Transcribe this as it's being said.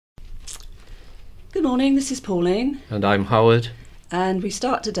Good morning, this is Pauline. And I'm Howard. And we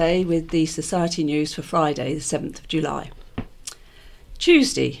start today with the Society News for Friday, the 7th of July.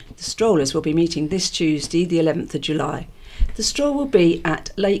 Tuesday, the strollers will be meeting this Tuesday, the 11th of July. The stroll will be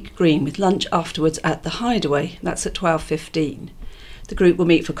at Lake Green with lunch afterwards at the Hideaway, that's at 12:15. The group will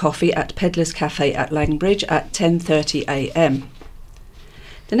meet for coffee at Pedlar's Cafe at Langbridge at 10:30 a.m.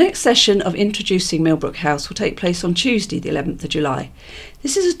 The next session of Introducing Millbrook House will take place on Tuesday, the 11th of July.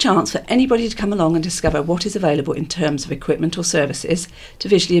 This is a chance for anybody to come along and discover what is available in terms of equipment or services to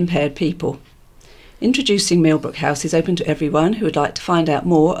visually impaired people. Introducing Millbrook House is open to everyone who would like to find out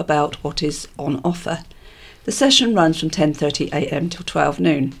more about what is on offer. The session runs from 10:30 a.m. till 12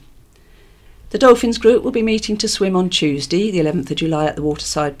 noon. The Dolphins group will be meeting to swim on Tuesday, the 11th of July at the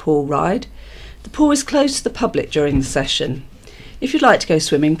Waterside Pool Ride. The pool is closed to the public during the session. If you'd like to go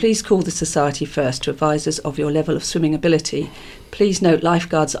swimming, please call the Society first to advise us of your level of swimming ability. Please note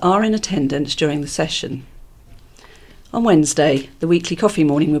lifeguards are in attendance during the session. On Wednesday, the weekly coffee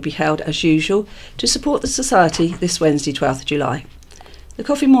morning will be held as usual to support the Society this Wednesday, 12th of July. The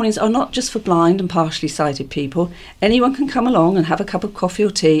coffee mornings are not just for blind and partially sighted people. Anyone can come along and have a cup of coffee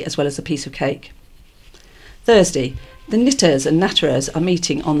or tea as well as a piece of cake. Thursday, the knitters and natterers are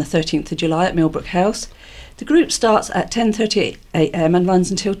meeting on the 13th of July at Millbrook House. The group starts at 10:30 a.m. and runs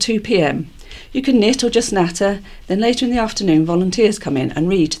until 2 p.m. You can knit or just natter, then later in the afternoon volunteers come in and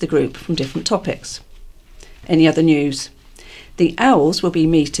read to the group from different topics. Any other news? The Owls will be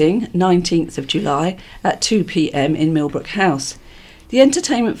meeting 19th of July at 2 p.m. in Millbrook House. The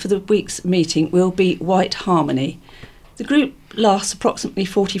entertainment for the week's meeting will be Wight Harmony. The group lasts approximately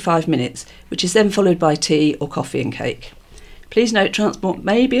 45 minutes, which is then followed by tea or coffee and cake. Please note transport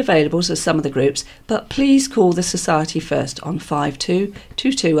may be available to some of the groups, but please call the Society first on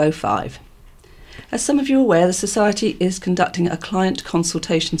 522205. As some of you are aware, the Society is conducting a client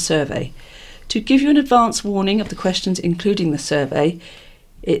consultation survey. To give you an advance warning of the questions including the survey,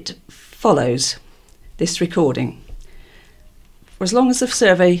 it follows this recording for as long as the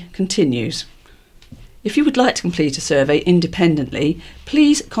survey continues. If you would like to complete a survey independently,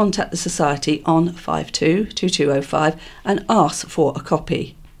 please contact the Society on 522205 and ask for a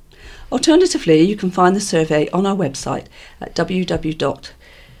copy. Alternatively, you can find the survey on our website at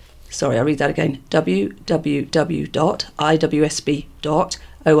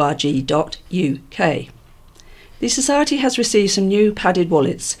www.iwsb.org.uk. The Society has received some new padded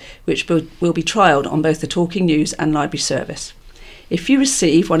wallets which will be trialled on both the Talking News and Library service. If you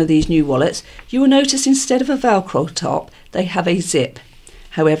receive one of these new wallets, you will notice instead of a Velcro top, they have a zip.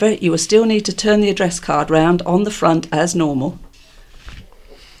 However, you will still need to turn the address card round on the front as normal.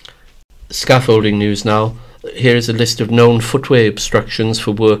 Scaffolding news now. Here is a list of known footway obstructions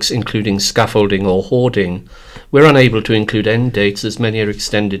for works including scaffolding or hoarding. We're unable to include end dates as many are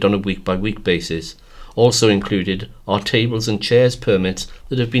extended on a week-by-week basis. Also included are tables and chairs permits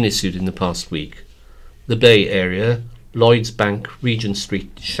that have been issued in the past week. The Bay area, Lloyds Bank, Regent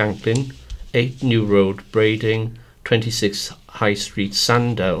Street, Shanklin, 8 New Road, Brading, 26 High Street,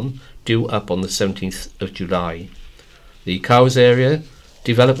 Sandown, due up on the 17th of July. The Cowes area,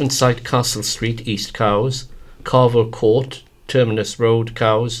 Development Site, Castle Street, East Cowes, Carville Court, Terminus Road,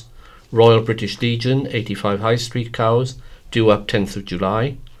 Cowes, Royal British Legion, 85 High Street, Cowes, due up 10th of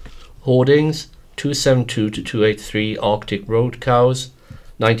July. Hoardings, 272 to 283 Arctic Road, Cowes,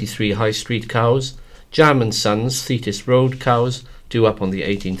 93 High Street, Cowes, Jam and Sons, Thetis Road, Cowes, due up on the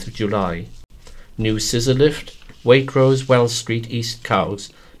 18th of July. New scissor lift, Waitrose, Wells Street, East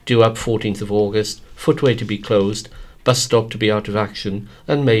Cowes, due up 14th of August, footway to be closed, bus stop to be out of action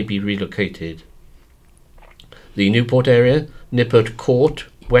and may be relocated. The Newport area, Nippert Court,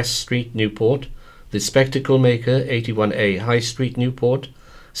 West Street, Newport, The Spectacle Maker, 81A High Street, Newport,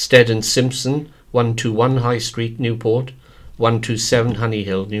 Stead and Simpson, 121 High Street, Newport, 127 Honey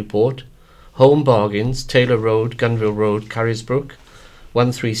Hill, Newport, Home Bargains, Taylor Road, Gunville Road, Carisbrook,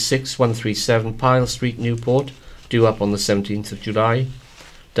 136, 137 Pyle Street, Newport, due up on the 17th of July.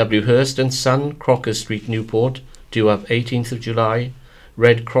 W. Hurst and Son, Crocker Street, Newport, due up 18th of July.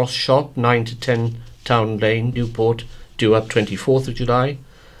 Red Cross Shop, 9 to 10 Town Lane, Newport, due up 24th of July.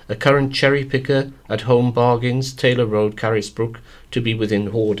 A current cherry picker at Home Bargains, Taylor Road, Carisbrook, to be within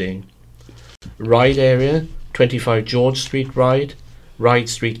hoarding. Ride area, 25 George Street Ride, Ride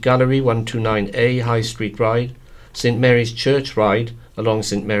Street Gallery, 129A High Street Ride, St Mary's Church Ride along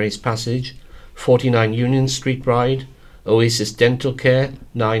St Mary's Passage, 49 Union Street Ride, Oasis Dental Care,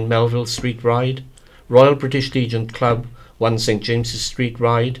 9 Melville Street Ride, Royal British Legion Club, 1 St James's Street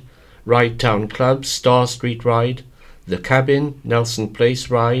Ride, Ride Town Club, Star Street Ride, The Cabin, Nelson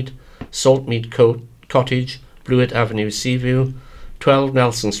Place Ride, Saltmead Cottage, Blewett Avenue Seaview, 12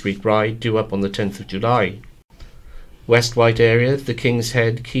 Nelson Street Ride due up on the 10th of July. West Wight area, the King's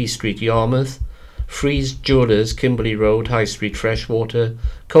Head, Key Street, Yarmouth. Freeze Jewellers, Kimberley Road, High Street, Freshwater.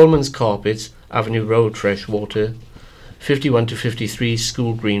 Coleman's Carpets, Avenue Road, Freshwater. 51 to 53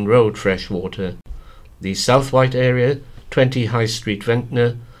 School Green Road, Freshwater. The South Wight area, 20 High Street,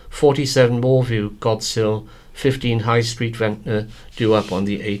 Ventnor. 47 Moorview, Godshill. 15 High Street, Ventnor, due up on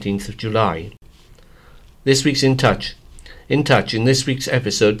the 18th of July. This week's In Touch. In this week's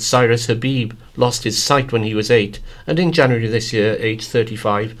episode, Cyrus Habib lost his sight when he was 8, and in January this year, aged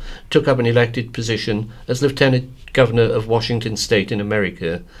 35, took up an elected position as Lieutenant Governor of Washington State in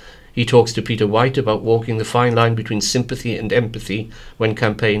America. He talks to Peter Wight about walking the fine line between sympathy and empathy when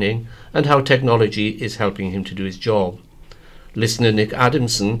campaigning, and how technology is helping him to do his job. Listener Nick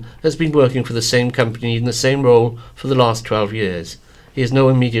Adamson has been working for the same company in the same role for the last 12 years. He has no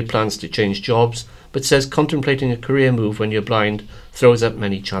immediate plans to change jobs, but says contemplating a career move when you're blind throws up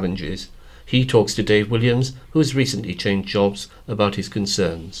many challenges. He talks to Dave Williams, who has recently changed jobs, about his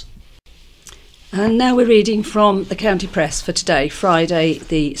concerns. And now we're reading from the County Press for today, Friday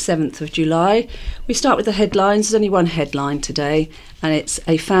the 7th of July. We start with the headlines. There's only one headline today, and it's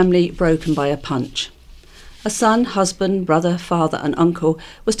 "A family broken by a punch." A son, husband, brother, father and uncle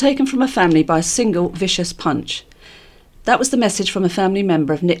was taken from a family by a single vicious punch. That was the message from a family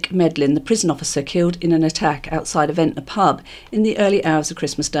member of Nick Medlin, the prison officer killed in an attack outside a Ventnor pub in the early hours of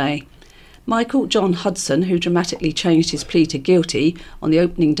Christmas Day. Michael John Hudson, who dramatically changed his plea to guilty on the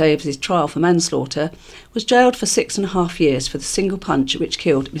opening day of his trial for manslaughter, was jailed for 6.5 years for the single punch which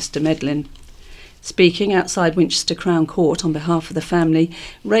killed Mr Medlin. Speaking outside Winchester Crown Court on behalf of the family,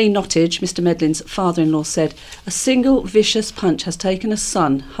 Ray Nottage, Mr Medlin's father-in-law, said, "A single vicious punch has taken a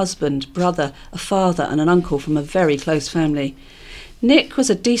son, husband, brother, a father and an uncle from a very close family. Nick was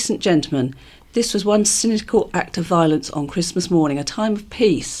a decent gentleman. This was one cynical act of violence on Christmas morning, a time of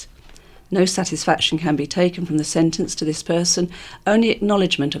peace. No satisfaction can be taken from the sentence to this person, only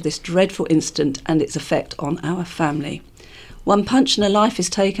acknowledgement of this dreadful incident and its effect on our family. One punch and a life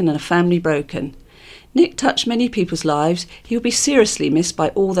is taken and a family broken. Nick touched many people's lives. He will be seriously missed by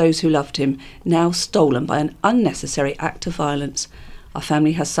all those who loved him, now stolen by an unnecessary act of violence. Our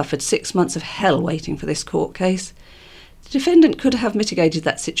family has suffered 6 months of hell waiting for this court case." The defendant could have mitigated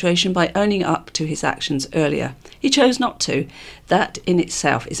that situation by owning up to his actions earlier. He chose not to. That in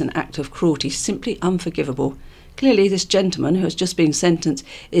itself is an act of cruelty simply unforgivable. Clearly this gentleman, who has just been sentenced,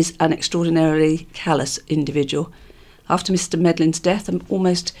 is an extraordinarily callous individual. After Mr Medlin's death,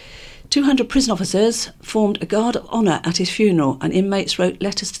 almost 200 prison officers formed a guard of honour at his funeral, and inmates wrote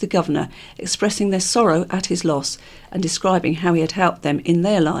letters to the Governor expressing their sorrow at his loss and describing how he had helped them in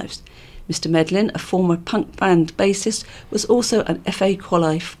their lives. Mr Medlin, a former punk band bassist, was also an FA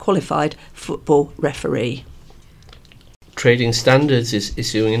qualified football referee. Trading Standards is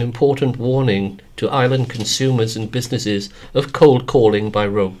issuing an important warning to island consumers and businesses of cold calling by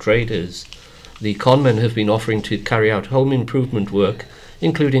rogue traders. The conmen have been offering to carry out home improvement work,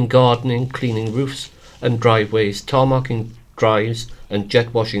 including gardening, cleaning roofs and driveways, tarmacking drives and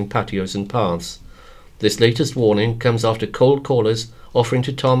jet washing patios and paths. This latest warning comes after cold callers offering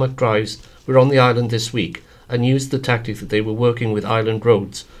to tarmac drives were on the island this week and used the tactic that they were working with island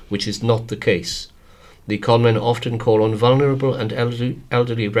roads, which is not the case. The conmen often call on vulnerable and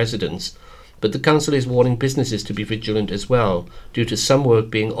elderly residents, but the council is warning businesses to be vigilant as well, due to some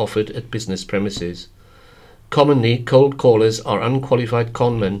work being offered at business premises. Commonly, cold callers are unqualified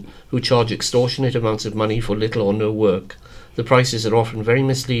conmen who charge extortionate amounts of money for little or no work. The prices are often very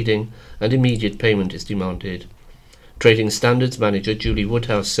misleading and immediate payment is demanded. Trading Standards Manager Julie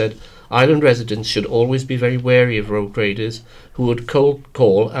Woodhouse said, "Island residents should always be very wary of rogue traders who would cold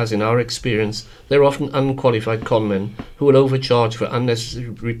call, as in our experience, they're often unqualified conmen who will overcharge for unnecessary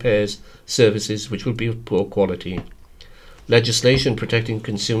repairs, services which will be of poor quality." Legislation protecting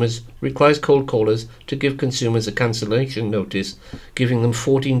consumers requires cold callers to give consumers a cancellation notice, giving them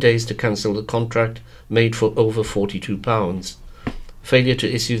 14 days to cancel the contract made for over £42. Failure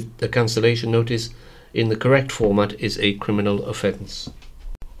to issue the cancellation notice in the correct format is a criminal offence.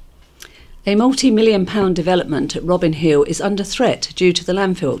 A multi-million-pound development at Robin Hill is under threat due to the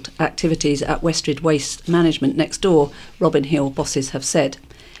landfill activities at Westridge Waste Management next door, Robin Hill bosses have said.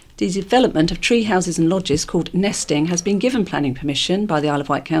 The development of tree houses and lodges called Nesting has been given planning permission by the Isle of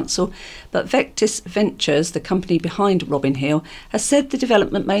Wight Council, but Vectis Ventures, the company behind Robin Hill, has said the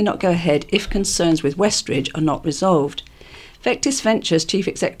development may not go ahead if concerns with Westridge are not resolved. Vectis Ventures Chief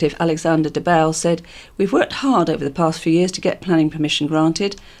Executive Alexander de Bale said, "We've worked hard over the past few years to get planning permission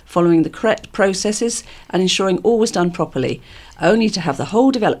granted, following the correct processes and ensuring all was done properly, only to have the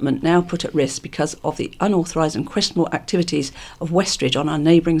whole development now put at risk because of the unauthorised and questionable activities of Westridge on our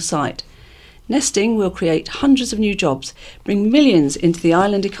neighbouring site. Nesting will create hundreds of new jobs, bring millions into the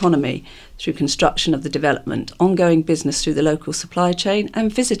island economy through construction of the development, ongoing business through the local supply chain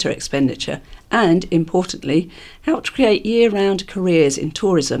and visitor expenditure, and, importantly, help to create year-round careers in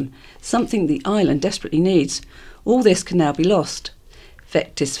tourism, something the island desperately needs. All this can now be lost."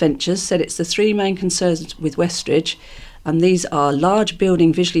 Vectis Ventures said it's the three main concerns with Westridge, and these are large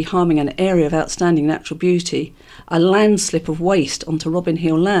building visually harming an area of outstanding natural beauty, a landslip of waste onto Robin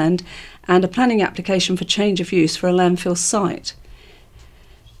Hill land, and a planning application for change of use for a landfill site.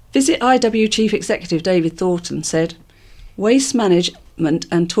 Visit IW Chief Executive David Thornton said, "Waste management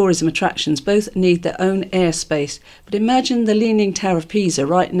and tourism attractions both need their own airspace, but imagine the Leaning Tower of Pisa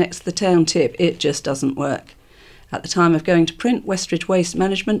right next to the town tip. It just doesn't work." At the time of going to print, Westridge Waste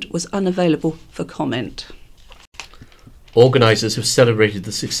Management was unavailable for comment. Organisers have celebrated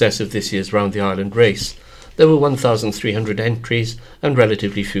the success of this year's Round the Island race. There were 1,300 entries and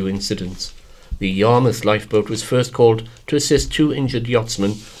relatively few incidents. The Yarmouth lifeboat was first called to assist two injured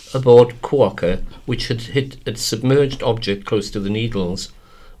yachtsmen aboard Quokka, which had hit a submerged object close to the Needles.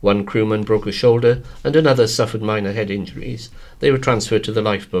 One crewman broke a shoulder and another suffered minor head injuries. They were transferred to the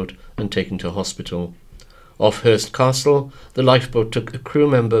lifeboat and taken to hospital. Off Hurst Castle, the lifeboat took a crew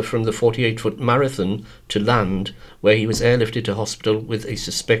member from the 48-foot marathon to land, where he was airlifted to hospital with a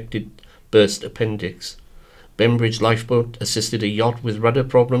suspected burst appendix. Bembridge lifeboat assisted a yacht with rudder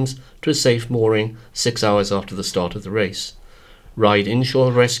problems to a safe mooring 6 hours after the start of the race. Ryde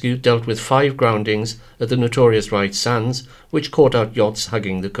Inshore Rescue dealt with 5 groundings at the notorious Ryde Sands, which caught out yachts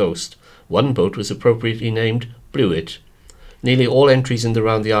hugging the coast. One boat was appropriately named Blewett. Nearly all entries in the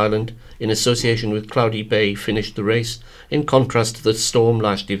Round the Island, in association with Cloudy Bay, finished the race, in contrast to the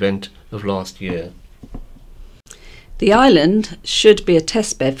storm-lashed event of last year. The island should be a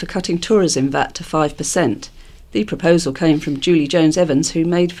testbed for cutting tourism VAT to 5%. The proposal came from Julie Jones-Evans, who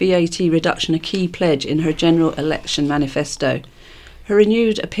made VAT reduction a key pledge in her general election manifesto. Her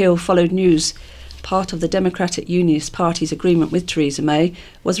renewed appeal followed news part of the Democratic Unionist Party's agreement with Theresa May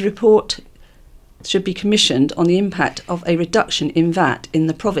was a report should be commissioned on the impact of a reduction in VAT in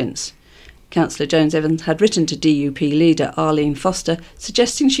the province. Councillor Jones-Evans had written to DUP leader Arlene Foster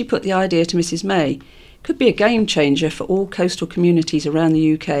suggesting she put the idea to Mrs May. Could be a game changer for all coastal communities around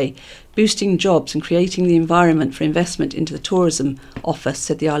the UK, boosting jobs and creating the environment for investment into the tourism offer,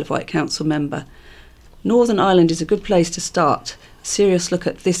 said the Isle of Wight Council member. Northern Ireland is a good place to start a serious look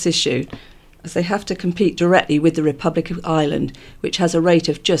at this issue, as they have to compete directly with the Republic of Ireland, which has a rate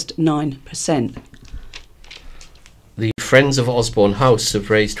of just 9%. The Friends of Osborne House have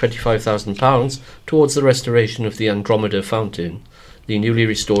raised £25,000 towards the restoration of the Andromeda Fountain. The newly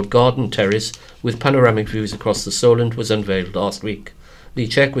restored garden terrace with panoramic views across the Solent was unveiled last week. The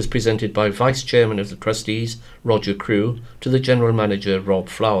cheque was presented by Vice Chairman of the Trustees, Roger Crew, to the General Manager, Rob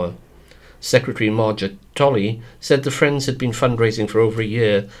Flower. Secretary Margaret Tolley said the Friends had been fundraising for over a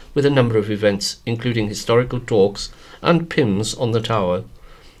year with a number of events, including historical talks and PIMS on the tower.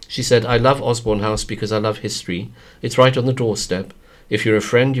 She said, "I love Osborne House because I love history. It's right on the doorstep. If you're a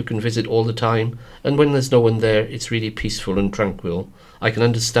friend, you can visit all the time, and when there's no one there, it's really peaceful and tranquil. I can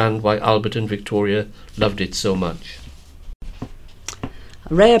understand why Albert and Victoria loved it so much."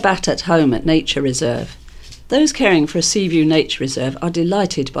 A rare bat at home at Nature Reserve. Those caring for a Seaview Nature Reserve are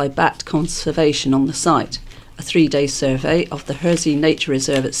delighted by bat conservation on the site. A 3-day survey of the Hersey Nature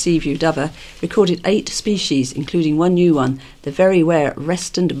Reserve at Seaview Dover recorded 8 species, including one new one, the very rare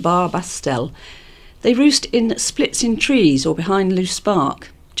Reston barbastel. They roost in splits in trees or behind loose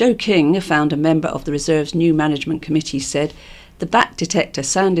bark. Joe King, a founder member of the reserve's new management committee, said, "The bat detector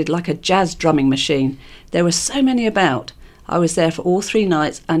sounded like a jazz drumming machine. There were so many about. I was there for all 3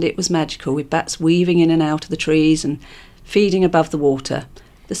 nights and it was magical, with bats weaving in and out of the trees and feeding above the water."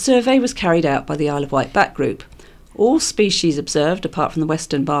 The survey was carried out by the Isle of Wight Bat Group. All species observed, apart from the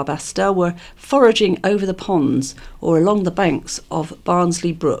Western barbastel, were foraging over the ponds or along the banks of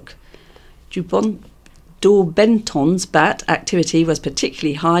Barnsley Brook. Daubenton's bat activity was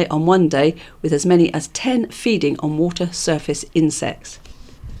particularly high on one day, with as many as 10 feeding on water surface insects.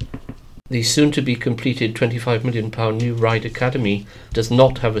 The soon-to-be-completed £25 million new Ryde Academy does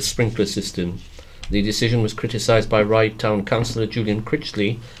not have a sprinkler system. The decision was criticised by Ryde Town Councillor Julian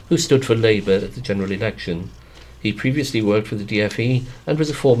Critchley, who stood for Labour at the general election. He previously worked for the DFE and was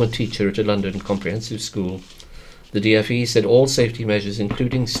a former teacher at a London comprehensive school. The DFE said all safety measures,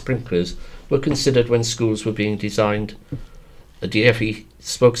 including sprinklers, were considered when schools were being designed. A DFE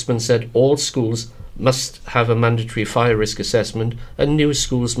spokesman said all schools must have a mandatory fire risk assessment and new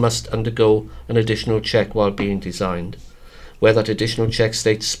schools must undergo an additional check while being designed. Where that additional check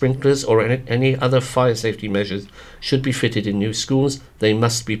states sprinklers or any other fire safety measures should be fitted in new schools, they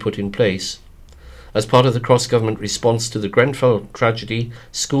must be put in place. As part of the cross-government response to the Grenfell tragedy,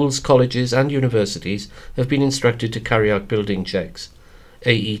 schools, colleges and universities have been instructed to carry out building checks.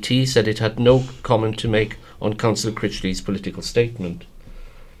 AET said it had no comment to make on Councillor Critchley's political statement.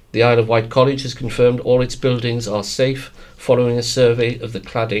 The Isle of Wight College has confirmed all its buildings are safe following a survey of the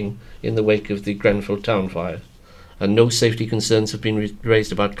cladding in the wake of the Grenfell town fire, and no safety concerns have been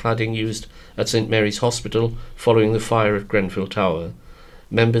raised about cladding used at St Mary's Hospital following the fire at Grenfell Tower.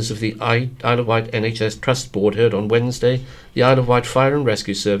 Members of the Isle of Wight NHS Trust Board heard on Wednesday the Isle of Wight Fire and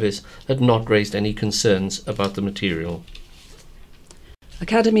Rescue Service had not raised any concerns about the material.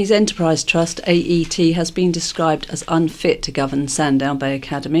 Academy's Enterprise Trust, AET, has been described as unfit to govern Sandown Bay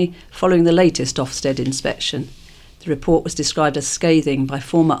Academy following the latest Ofsted inspection. The report was described as scathing by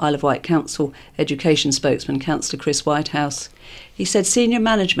former Isle of Wight Council Education spokesman Councillor Chris Whitehouse. He said senior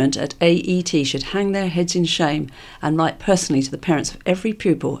management at AET should hang their heads in shame and write personally to the parents of every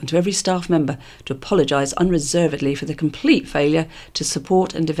pupil and to every staff member to apologise unreservedly for the complete failure to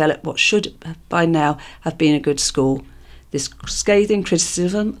support and develop what should by now have been a good school. This scathing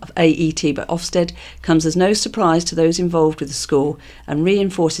criticism of AET by Ofsted comes as no surprise to those involved with the school and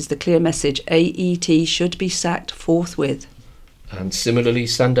reinforces the clear message AET should be sacked forthwith. And similarly,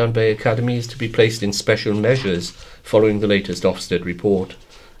 Sandown Bay Academy is to be placed in special measures following the latest Ofsted report.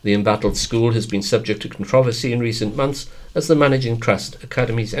 The embattled school has been subject to controversy in recent months as the managing trust,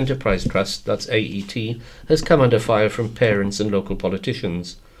 Academy's Enterprise Trust, that's AET, has come under fire from parents and local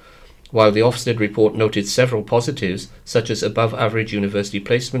politicians. While the Ofsted report noted several positives, such as above-average university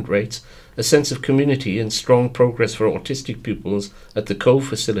placement rates, a sense of community and strong progress for autistic pupils at the Cove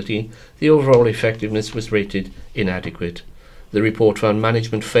facility, the overall effectiveness was rated inadequate. The report found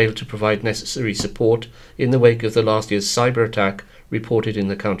management failed to provide necessary support in the wake of the last year's cyber attack reported in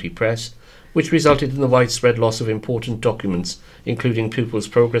the county press, which resulted in the widespread loss of important documents, including pupils'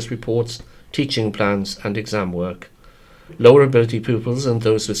 progress reports, teaching plans and exam work. Lower ability pupils and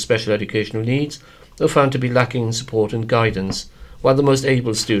those with special educational needs were found to be lacking in support and guidance, while the most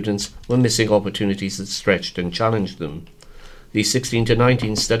able students were missing opportunities that stretched and challenged them. The 16 to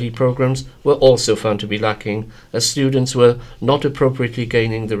 19 study programs were also found to be lacking, as students were not appropriately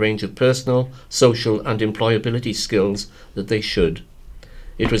gaining the range of personal, social and employability skills that they should.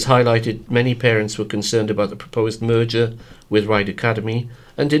 It was highlighted many parents were concerned about the proposed merger with Wight Academy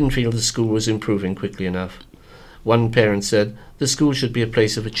and didn't feel the school was improving quickly enough. One parent said, the school should be a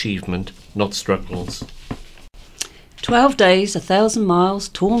place of achievement, not struggles. 12 days, 1,000 miles,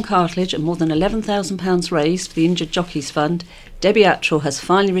 torn cartilage and more than £11,000 raised for the Injured Jockeys Fund, Debbie Attrell has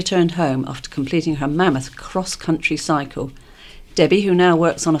finally returned home after completing her mammoth cross-country cycle. Debbie, who now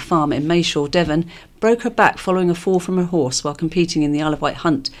works on a farm in Mayshore, Devon, broke her back following a fall from her horse while competing in the Isle of Wight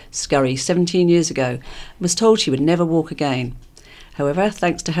Hunt Scurry 17 years ago and was told she would never walk again. However,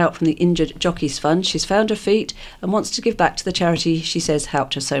 thanks to help from the Injured Jockeys Fund, she's found her feet and wants to give back to the charity she says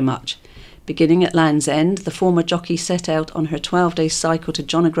helped her so much. Beginning at Land's End, the former jockey set out on her 12-day cycle to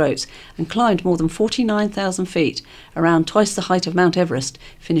John O'Groats and climbed more than 49,000 feet, around twice the height of Mount Everest,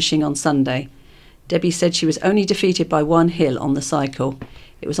 finishing on Sunday. Debbie said she was only defeated by one hill on the cycle.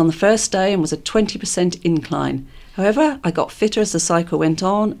 It was on the first day and was a 20% incline. However, I got fitter as the cycle went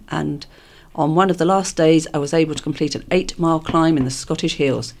on, and on one of the last days I was able to complete an 8-mile climb in the Scottish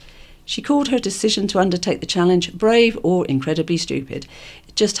Hills. She called her decision to undertake the challenge brave or incredibly stupid.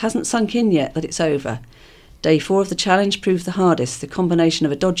 It just hasn't sunk in yet that it's over. Day 4 of the challenge proved the hardest. The combination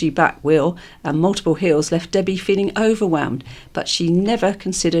of a dodgy back wheel and multiple hills left Debbie feeling overwhelmed, but she never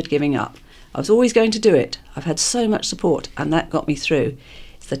considered giving up. I was always going to do it. I've had so much support and that got me through.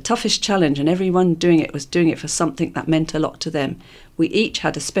 It's the toughest challenge and everyone doing it was doing it for something that meant a lot to them. We each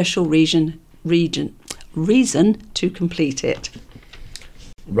had a special reason to complete it.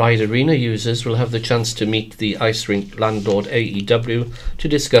 Ride Arena users will have the chance to meet the ice rink landlord AEW to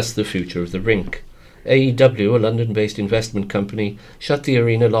discuss the future of the rink. AEW, a London-based investment company, shut the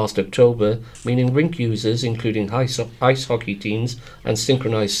arena last October, meaning rink users, including ice hockey teams and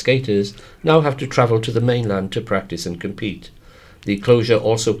synchronised skaters, now have to travel to the mainland to practice and compete. The closure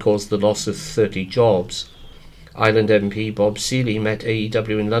also caused the loss of 30 jobs. Island MP Bob Seeley met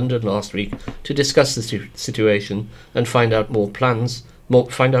AEW in London last week to discuss the situation and find out more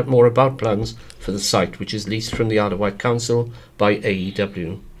about plans for the site, which is leased from the Isle of Wight Council by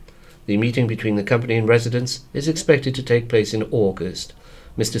AEW. The meeting between the company and residents is expected to take place in August.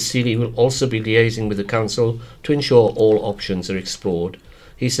 Mr Seeley will also be liaising with the council to ensure all options are explored.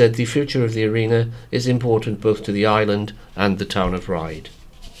 He said the future of the arena is important both to the island and the town of Ryde.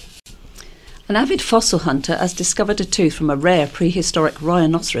 An avid fossil hunter has discovered a tooth from a rare prehistoric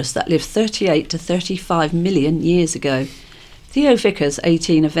rhinoceros that lived 38 to 35 million years ago. Theo Vickers,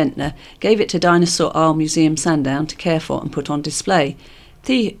 18, of Ventnor, gave it to Dinosaur Isle Museum Sandown to care for and put on display.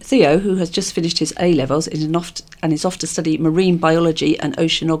 Theo, who has just finished his A-levels and is off to study marine biology and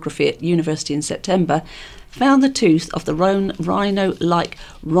oceanography at university in September, found the tooth of the rhino-like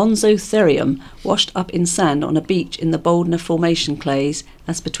Ronzotherium washed up in sand on a beach in the Boldner Formation clays,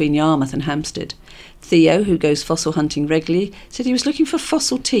 that's between Yarmouth and Hampstead. Theo, who goes fossil hunting regularly, said he was looking for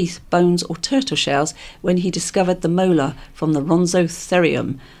fossil teeth, bones or turtle shells when he discovered the molar from the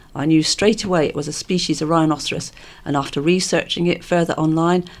Ronzotherium. I knew straight away it was a species of rhinoceros, and after researching it further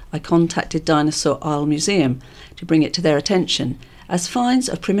online, I contacted Dinosaur Isle Museum to bring it to their attention, as finds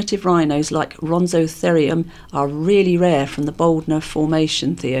of primitive rhinos like Ronzotherium are really rare from the Boldner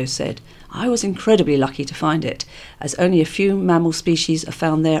Formation, Theo said. I was incredibly lucky to find it, as only a few mammal species are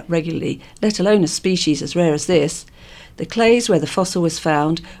found there regularly, let alone a species as rare as this. The clays where the fossil was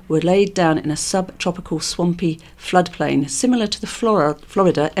found were laid down in a subtropical swampy floodplain similar to the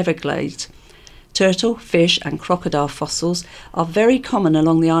Florida Everglades. Turtle, fish and crocodile fossils are very common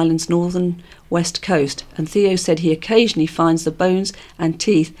along the island's northern west coast, and Theo said he occasionally finds the bones and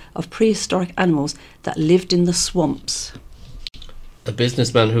teeth of prehistoric animals that lived in the swamps. A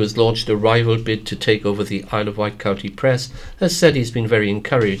businessman who has launched a rival bid to take over the Isle of Wight County Press has said he's been very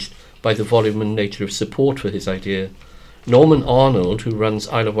encouraged by the volume and nature of support for his idea. Norman Arnold, who runs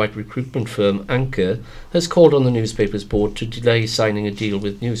Isle of Wight recruitment firm Anchor, has called on the newspaper's board to delay signing a deal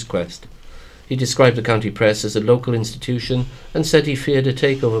with NewsQuest. He described the county press as a local institution and said he feared a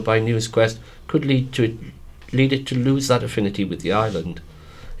takeover by NewsQuest could lead it to lose that affinity with the island.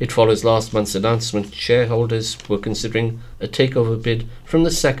 It follows last month's announcement shareholders were considering a takeover bid from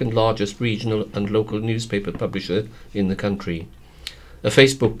the second largest regional and local newspaper publisher in the country. A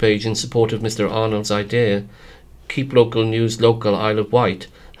Facebook page in support of Mr Arnold's idea, Keep Local News Local Isle of Wight,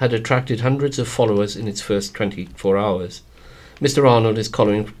 had attracted hundreds of followers in its first 24 hours. Mr Arnold is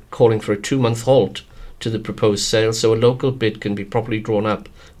calling for a 2-month halt to the proposed sale so a local bid can be properly drawn up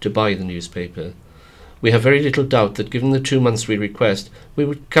to buy the newspaper. We have very little doubt that given the 2 months we request, we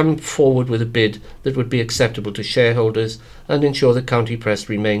would come forward with a bid that would be acceptable to shareholders and ensure the county press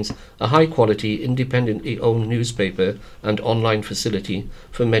remains a high-quality, independently owned newspaper and online facility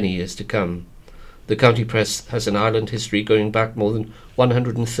for many years to come. The county press has an island history going back more than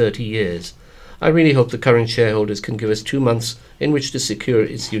 130 years. I really hope the current shareholders can give us 2 months in which to secure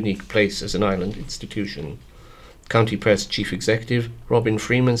its unique place as an island institution. County Press Chief Executive Robin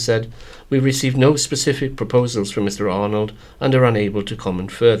Freeman said, "We received no specific proposals from Mr Arnold and are unable to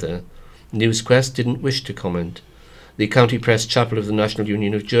comment further. NewsQuest didn't wish to comment. The County Press Chapel of the National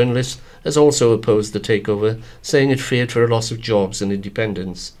Union of Journalists has also opposed the takeover, saying it feared for a loss of jobs and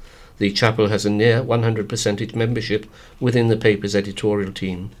independence. The chapel has a near 100% membership within the paper's editorial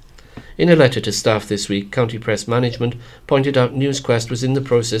team." In a letter to staff this week, County Press Management pointed out NewsQuest was in the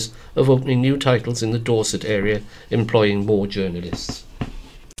process of opening new titles in the Dorset area, employing more journalists.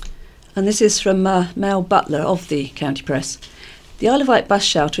 And this is from Mel Butler of the County Press. The Isle of Wight bus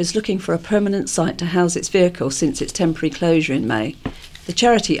shelter is looking for a permanent site to house its vehicles since its temporary closure in May. The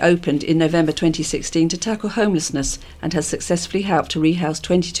charity opened in November 2016 to tackle homelessness and has successfully helped to rehouse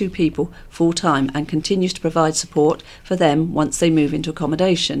 22 people full-time and continues to provide support for them once they move into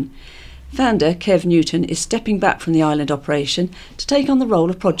accommodation. Founder Kev Newton is stepping back from the island operation to take on the role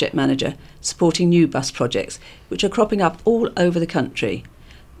of project manager, supporting new bus projects, which are cropping up all over the country.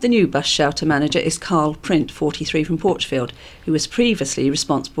 The new bus shelter manager is Carl Print, 43, from Porchfield, who was previously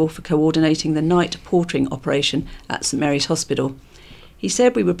responsible for coordinating the night portering operation at St Mary's Hospital. He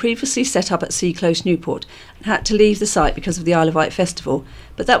said, "We were previously set up at Sea Close, Newport, and had to leave the site because of the Isle of Wight Festival,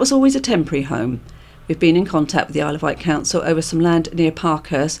 but that was always a temporary home. We've been in contact with the Isle of Wight Council over some land near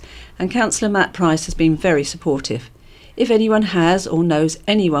Parkhurst, and Councillor Matt Price has been very supportive. If anyone has or knows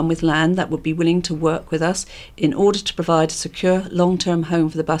anyone with land that would be willing to work with us in order to provide a secure long-term home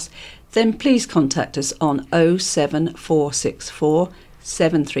for the bus, then please contact us on 07464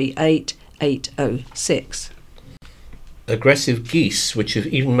 738 806. Aggressive geese, which have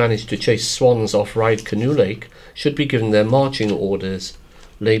even managed to chase swans off Ryde Canoe Lake, should be given their marching orders.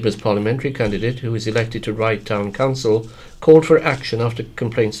 Labour's parliamentary candidate, who is elected to Ryde Town Council, called for action after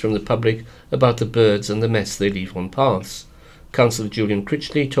complaints from the public about the birds and the mess they leave on paths. Councillor Julian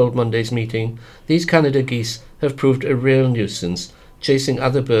Critchley told Monday's meeting, "These Canada geese have proved a real nuisance, chasing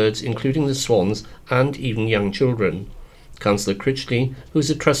other birds, including the swans and even young children." Councillor Critchley, who is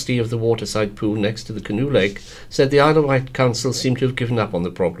a trustee of the waterside pool next to the canoe lake, said the Isle of Wight Council seemed to have given up on the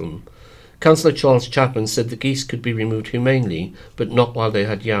problem. Councillor Charles Chapman said the geese could be removed humanely, but not while they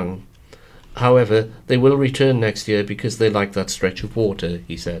had young. However, they will return next year because they like that stretch of water,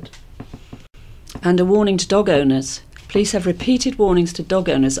 he said. And a warning to dog owners. Police have repeated warnings to dog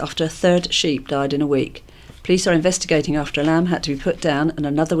owners after a third sheep died in a week. Police are investigating after a lamb had to be put down and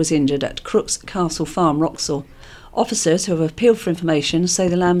another was injured at Crooks Castle Farm, Wroxall. Officers who have appealed for information say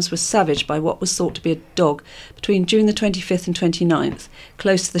the lambs were savaged by what was thought to be a dog between June the 25th and 29th,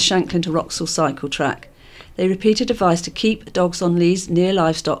 close to the Shanklin to Wroxall cycle track. They repeated advice to keep dogs on leads near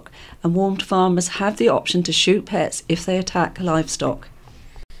livestock and warned farmers have the option to shoot pets if they attack livestock.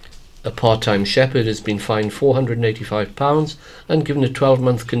 A part-time shepherd has been fined £485 and given a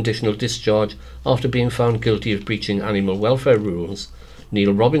 12-month conditional discharge after being found guilty of breaching animal welfare rules.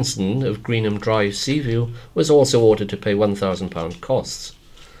 Neil Robinson of Greenham Drive, Seaview, was also ordered to pay £1,000 costs.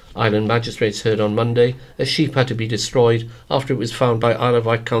 Island magistrates heard on Monday a sheep had to be destroyed after it was found by Isle of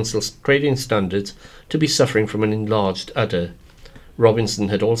Wight Council's trading standards to be suffering from an enlarged udder. Robinson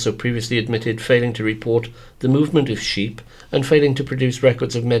had also previously admitted failing to report the movement of sheep and failing to produce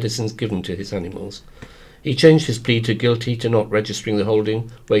records of medicines given to his animals. He changed his plea to guilty to not registering the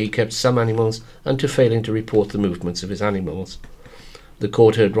holding where he kept some animals and to failing to report the movements of his animals. The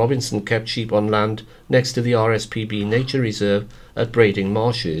court heard Robinson kept sheep on land next to the RSPB Nature Reserve at Brading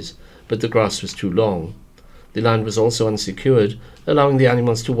Marshes, but the grass was too long. The land was also unsecured, allowing the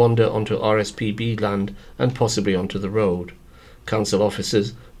animals to wander onto RSPB land and possibly onto the road. Council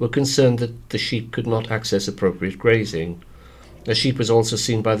officers were concerned that the sheep could not access appropriate grazing. A sheep was also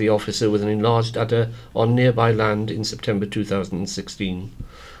seen by the officer with an enlarged udder on nearby land in September 2016.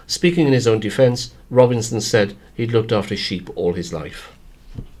 Speaking in his own defence, Robinson said he'd looked after sheep all his life.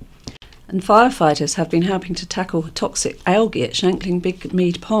 And firefighters have been helping to tackle toxic algae at Shanklin Big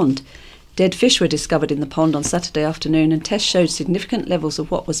Mead Pond. Dead fish were discovered in the pond on Saturday afternoon and tests showed significant levels of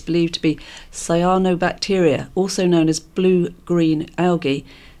what was believed to be cyanobacteria, also known as blue-green algae.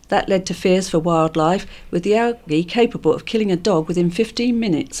 That led to fears for wildlife, with the algae capable of killing a dog within 15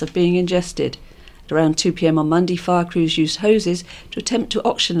 minutes of being ingested. At around 2 p.m. on Monday, fire crews used hoses to attempt to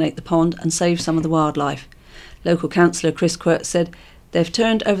oxygenate the pond and save some of the wildlife. Local councillor Chris Quirk said they've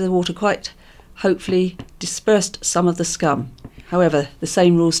turned over the water quite hopefully dispersed some of the scum. However, the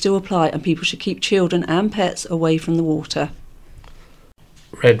same rules still apply and people should keep children and pets away from the water.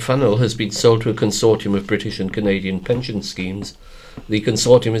 Red Funnel has been sold to a consortium of British and Canadian pension schemes. The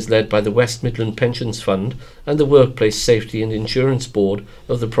consortium is led by the West Midland Pensions Fund and the Workplace Safety and Insurance Board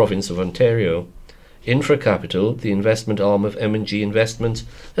of the Province of Ontario. Infracapital, the investment arm of M&G Investments,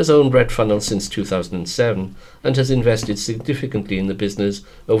 has owned Red Funnel since 2007 and has invested significantly in the business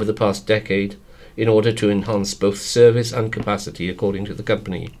over the past decade in order to enhance both service and capacity, according to the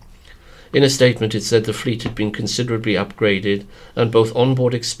company. In a statement, it said the fleet had been considerably upgraded and both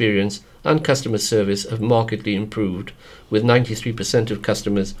onboard experience and customer service have markedly improved, with 93% of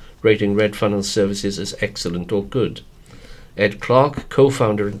customers rating Red Funnel services as excellent or good. Ed Clark,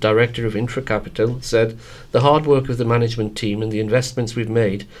 co-founder and director of Infracapital, said the hard work of the management team and the investments we've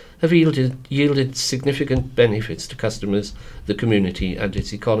made have yielded significant benefits to customers, the community and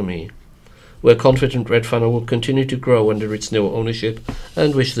its economy. We're confident Red Funnel will continue to grow under its new ownership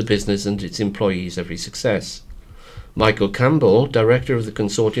and wish the business and its employees every success. Michael Campbell, director of the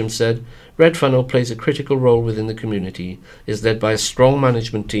consortium, said Red Funnel plays a critical role within the community, is led by a strong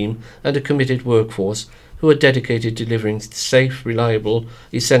management team and a committed workforce who are dedicated to delivering safe, reliable,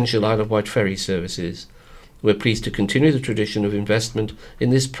 essential Isle of Wight ferry services. We're pleased to continue the tradition of investment in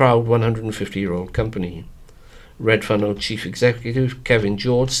this proud 150-year-old company. Red Funnel Chief Executive Kevin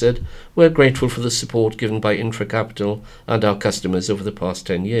George said, "We're grateful for the support given by Infracapital and our customers over the past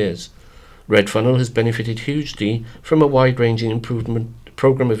 10 years. Red Funnel has benefited hugely from a wide-ranging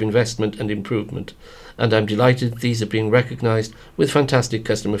programme of investment and improvement, and I'm delighted these are being recognised with fantastic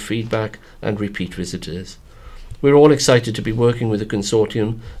customer feedback and repeat visitors. We're all excited to be working with the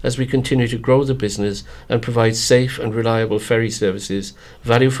consortium as we continue to grow the business and provide safe and reliable ferry services,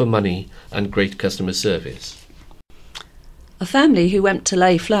 value for money and great customer service." A family who went to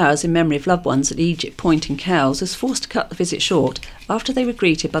lay flowers in memory of loved ones at Egypt Point in Cowes was forced to cut the visit short after they were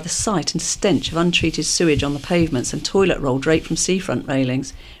greeted by the sight and stench of untreated sewage on the pavements and toilet roll draped from seafront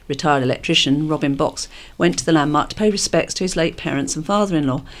railings. Retired electrician Robin Box went to the landmark to pay respects to his late parents and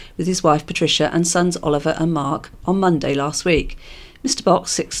father-in-law with his wife Patricia and sons Oliver and Mark on Monday last week. Mr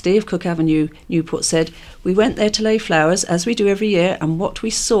Box, 60, of Cook Avenue, Newport, said, "We went there to lay flowers, as we do every year, and what we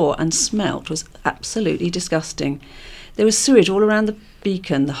saw and smelt was absolutely disgusting. There was sewage all around the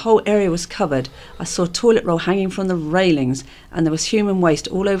beacon. The whole area was covered. I saw a toilet roll hanging from the railings, and there was human waste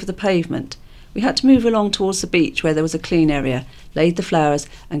all over the pavement. We had to move along towards the beach where there was a clean area, laid the flowers,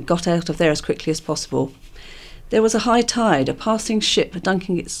 and got out of there as quickly as possible. There was a high tide. A passing ship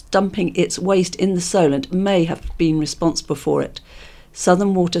dumping its waste in the Solent may have been responsible for it.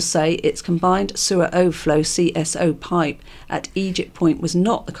 Southern Water say its combined sewer overflow CSO pipe at Egypt Point was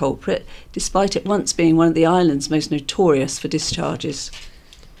not the culprit, despite it once being one of the island's most notorious for discharges.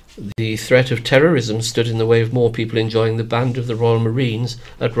 The threat of terrorism stood in the way of more people enjoying the band of the Royal Marines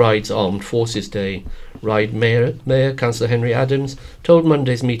at Ryde's Armed Forces Day. Ryde Mayor Councillor Henry Adams told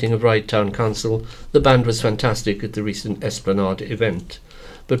Monday's meeting of Ryde Town Council the band was fantastic at the recent Esplanade event.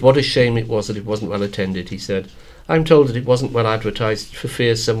 But what a shame it was that it wasn't well attended, he said. I'm told that it wasn't well advertised for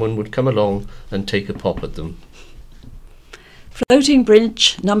fear someone would come along and take a pop at them. Floating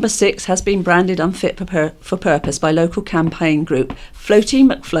Bridge number 6 has been branded unfit for purpose by local campaign group Floaty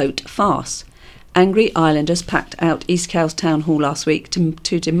McFloat Farce. Angry islanders packed out East Cowes Town Hall last week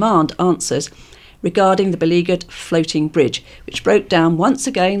to demand answers regarding the beleaguered floating bridge, which broke down once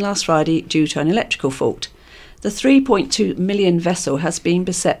again last Friday due to an electrical fault. The 3.2 million vessel has been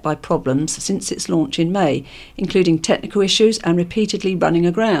beset by problems since its launch in May, including technical issues and repeatedly running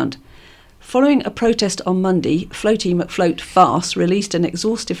aground. Following a protest on Monday, Floaty McFloat Farce released an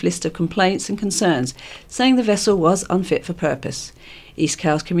exhaustive list of complaints and concerns, saying the vessel was unfit for purpose. East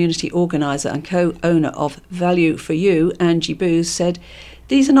Cowes community organiser and co-owner of Value for You, Angie Booth, said,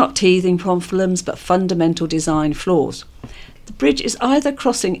 "These are not teething problems but fundamental design flaws. The bridge is either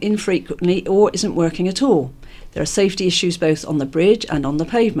crossing infrequently or isn't working at all. There are safety issues both on the bridge and on the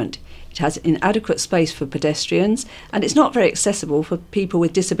pavement. It has inadequate space for pedestrians, and it's not very accessible for people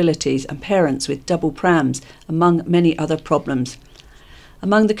with disabilities and parents with double prams, among many other problems."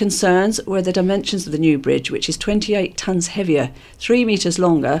 Among the concerns were the dimensions of the new bridge, which is 28 tonnes heavier, 3 metres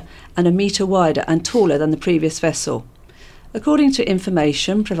longer and a metre wider and taller than the previous vessel. According to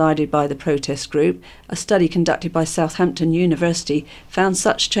information provided by the protest group, a study conducted by Southampton University found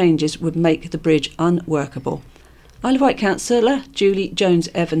such changes would make the bridge unworkable. Isle of Wight Councillor Julie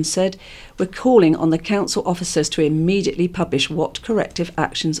Jones-Evans said, "We're calling on the council officers to immediately publish what corrective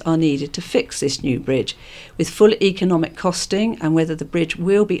actions are needed to fix this new bridge, with full economic costing and whether the bridge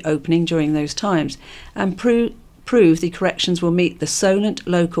will be opening during those times, and prove the corrections will meet the Solent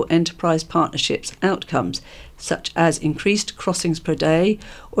Local Enterprise Partnerships outcomes, such as increased crossings per day,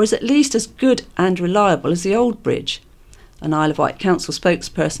 or is at least as good and reliable as the old bridge." An Isle of Wight Council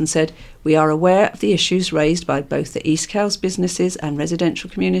spokesperson said, "We are aware of the issues raised by both the East Cowes businesses and residential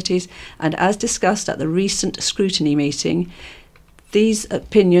communities, and as discussed at the recent scrutiny meeting, these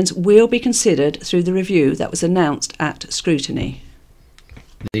opinions will be considered through the review that was announced at scrutiny."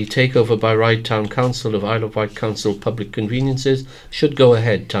 The takeover by Ryde Town Council of Isle of Wight Council public conveniences should go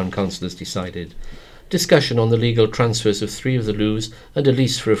ahead, Town Council has decided. Discussion on the legal transfers of 3 of the loos and a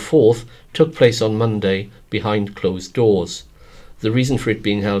lease for a 4th took place on Monday behind closed doors. The reason for it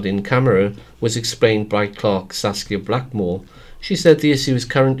being held in camera was explained by clerk Saskia Blackmore. She said the issue is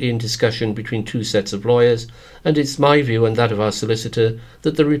currently in discussion between 2 sets of lawyers, and it's my view and that of our solicitor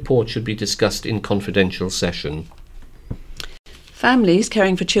that the report should be discussed in confidential session. Families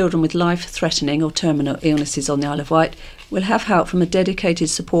caring for children with life-threatening or terminal illnesses on the Isle of Wight will have help from a dedicated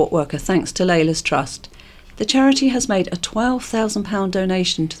support worker thanks to Layla's Trust. The charity has made a £12,000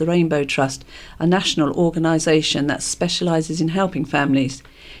 donation to the Rainbow Trust, a national organisation that specialises in helping families.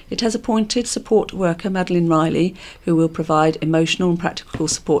 It has appointed support worker Madeline Riley, who will provide emotional and practical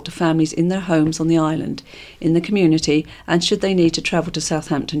support to families in their homes on the island, in the community, and should they need to travel to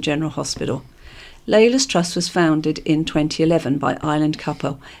Southampton General Hospital. Layla's Trust was founded in 2011 by island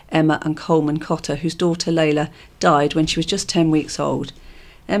couple Emma and Coleman Cotter, whose daughter Layla died when she was just 10 weeks old.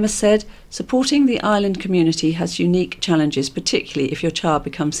 Emma said, "Supporting the island community has unique challenges, particularly if your child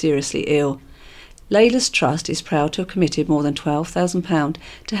becomes seriously ill." Layla's Trust is proud to have committed more than £12,000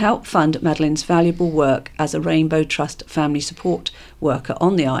 to help fund Madeline's valuable work as a Rainbow Trust family support worker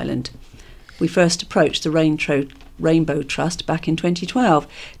on the island. We first approached the Rainbow Trust back in 2012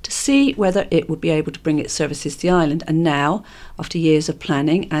 to see whether it would be able to bring its services to the island, and now, after years of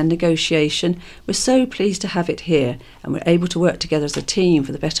planning and negotiation, we're so pleased to have it here, and we're able to work together as a team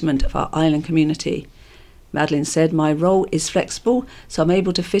for the betterment of our island community. Madeline said, "My role is flexible, so I'm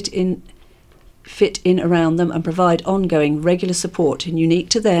able to fit in around them and provide ongoing regular support and unique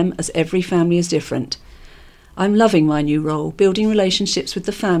to them, as every family is different. I'm loving my new role, building relationships with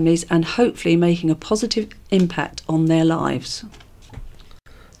the families and hopefully making a positive impact on their lives."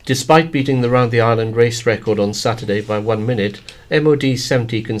 Despite beating the round the island race record on Saturday by 1 minute, MOD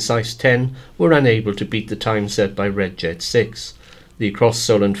 70 Concise 10 were unable to beat the time set by Red Jet 6. The Cross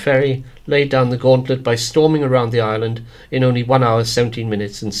Solent ferry laid down the gauntlet by storming around the island in only 1 hour 17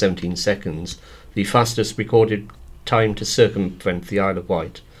 minutes and 17 seconds, the fastest recorded time to circumvent the Isle of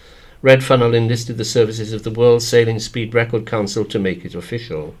Wight. Red Funnel enlisted the services of the World Sailing Speed Record Council to make it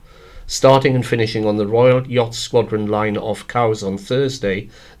official. Starting and finishing on the Royal Yacht Squadron line off Cowes on Thursday,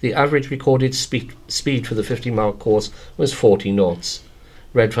 the average recorded speed for the 50-mile course was 40 knots.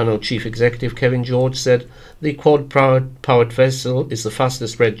 Red Funnel Chief Executive Kevin George said, "The quad-powered vessel is the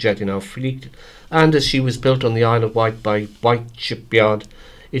fastest red jet in our fleet, and as she was built on the Isle of Wight by Wight Shipyard,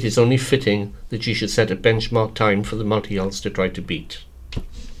 it is only fitting that she should set a benchmark time for the multi-hulls to try to beat."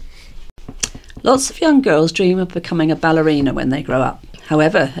 Lots of young girls dream of becoming a ballerina when they grow up.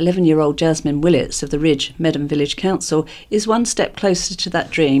 However, 11-year-old Jasmine Willits of the Ridge Medham Village Council is one step closer to that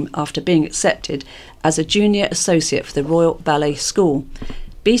dream after being accepted as a junior associate for the Royal Ballet School.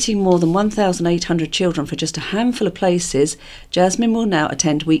 Beating more than 1,800 children for just a handful of places, Jasmine will now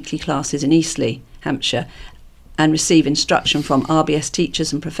attend weekly classes in Eastleigh, Hampshire, and receive instruction from RBS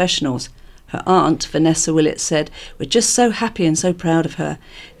teachers and professionals. Her aunt, Vanessa Willits, said, "We're just so happy and so proud of her.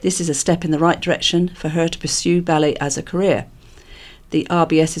 This is a step in the right direction for her to pursue ballet as a career." The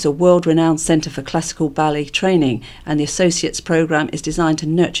RBS is a world-renowned centre for classical ballet training, and the Associates programme is designed to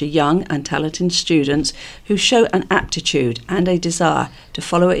nurture young and talented students who show an aptitude and a desire to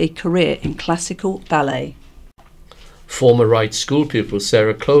follow a career in classical ballet. Former Wright school pupil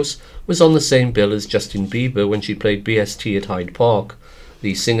Sarah Close was on the same bill as Justin Bieber when she played BST at Hyde Park.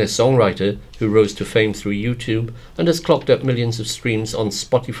 The singer-songwriter, who rose to fame through YouTube and has clocked up millions of streams on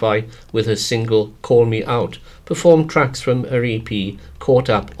Spotify with her single Call Me Out, performed tracks from her EP Caught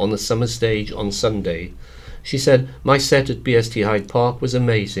Up on the summer stage on Sunday. She said, "My set at BST Hyde Park was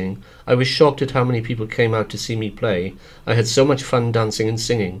amazing. I was shocked at how many people came out to see me play. I had so much fun dancing and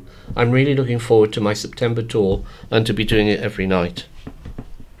singing. I'm really looking forward to my September tour and to be doing it every night."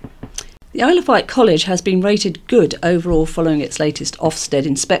 The Isle of Wight College has been rated good overall following its latest Ofsted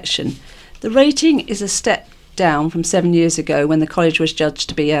inspection. The rating is a step down from 7 years ago when the college was judged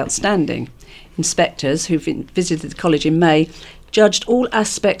to be outstanding. Inspectors who visited the college in May judged all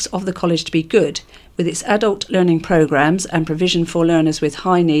aspects of the college to be good, with its adult learning programmes and provision for learners with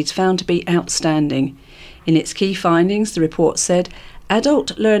high needs found to be outstanding. In its key findings, the report said,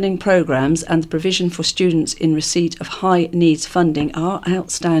 adult learning programmes and the provision for students in receipt of high needs funding are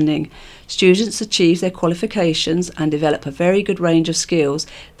outstanding. Students achieve their qualifications and develop a very good range of skills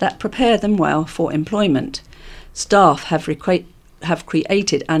that prepare them well for employment. Staff have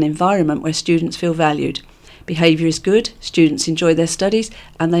created an environment where students feel valued. Behaviour is good, students enjoy their studies,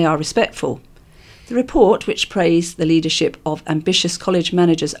 and they are respectful. The report, which praised the leadership of ambitious college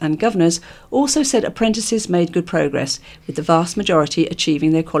managers and governors, also said apprentices made good progress, with the vast majority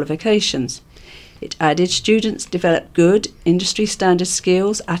achieving their qualifications. It added students develop good, industry-standard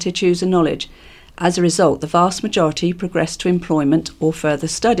skills, attitudes and knowledge. As a result, the vast majority progressed to employment or further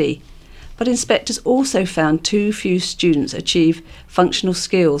study. But inspectors also found too few students achieve functional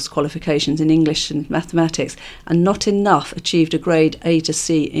skills qualifications in English and mathematics, and not enough achieved a grade A to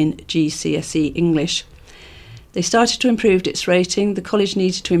C in GCSE English. They started to improve its rating. The college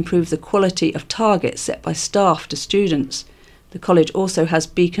needed to improve the quality of targets set by staff to students. The college also has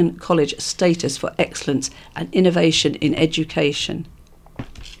Beacon College status for excellence and innovation in education.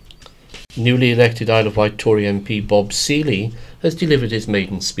 Newly elected Isle of Wight Tory MP Bob Seeley has delivered his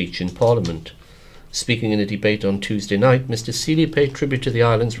maiden speech in Parliament. Speaking in a debate on Tuesday night, Mr Seeley paid tribute to the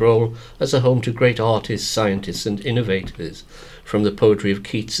island's role as a home to great artists, scientists and innovators, from the poetry of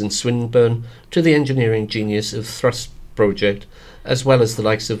Keats and Swinburne to the engineering genius of Thrust Project, as well as the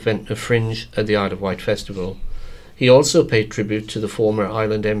likes of Ventnor Fringe at the Isle of Wight Festival. He also paid tribute to the former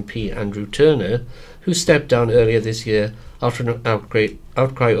Island MP Andrew Turner, who stepped down earlier this year after an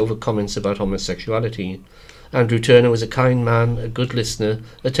outcry over comments about homosexuality. Andrew Turner was a kind man, a good listener,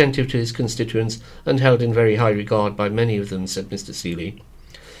 attentive to his constituents, and held in very high regard by many of them, said Mr Seeley.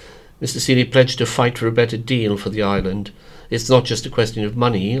 Mr Seeley pledged to fight for a better deal for the island. It's not just a question of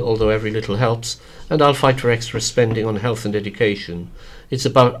money, although every little helps, and I'll fight for extra spending on health and education. It's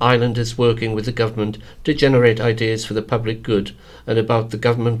about islanders working with the government to generate ideas for the public good, and about the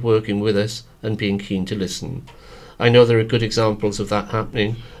government working with us and being keen to listen. I know there are good examples of that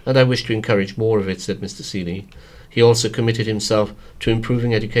happening, and I wish to encourage more of it, said Mr Seeley. He also committed himself to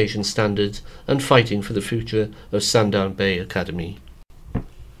improving education standards and fighting for the future of Sandown Bay Academy.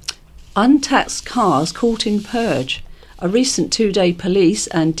 Untaxed cars caught in purge. A recent 2-day police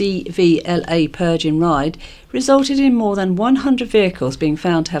and DVLA purging ride resulted in more than 100 vehicles being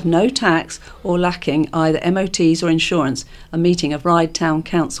found to have no tax or lacking either MOTs or insurance, a meeting of Ryde Town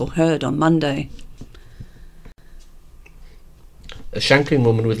Council heard on Monday. A Shanklin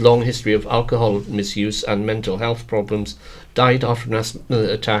woman with long history of alcohol misuse and mental health problems died after an asthma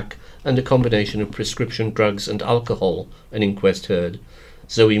attack and a combination of prescription drugs and alcohol, an inquest heard.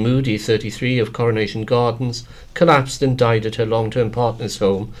 Zoe Moody, 33, of Coronation Gardens, collapsed and died at her long-term partner's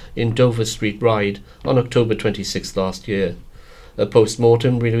home in Dover Street, Ryde, on October 26 last year. A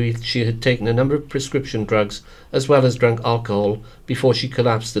post-mortem revealed she had taken a number of prescription drugs as well as drunk alcohol before she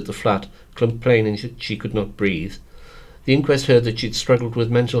collapsed at the flat, complaining she could not breathe. The inquest heard that she'd struggled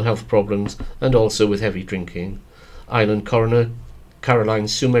with mental health problems and also with heavy drinking. Island coroner Caroline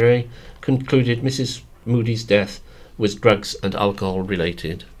Sumere concluded Mrs. Moody's death was drugs and alcohol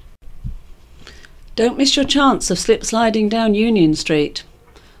related. Don't miss your chance of slip sliding down Union Street.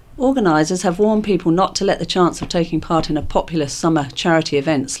 Organisers have warned people not to let the chance of taking part in a popular summer charity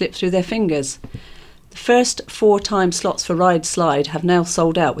event slip through their fingers. The first 4 time slots for Ride Slide have now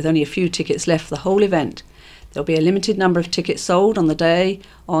sold out with only a few tickets left for the whole event. There will be a limited number of tickets sold on the day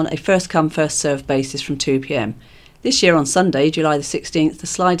on a first-come, first-served basis from 2 p.m. This year on Sunday, July the 16th, the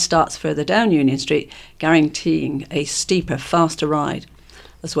slide starts further down Union Street, guaranteeing a steeper, faster ride.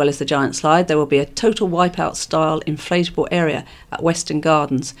 As well as the giant slide, there will be a total wipeout-style inflatable area at Western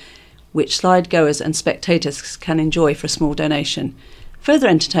Gardens, which slide goers and spectators can enjoy for a small donation. Further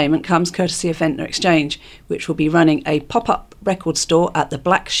entertainment comes courtesy of Ventnor Exchange, which will be running a pop-up record store at the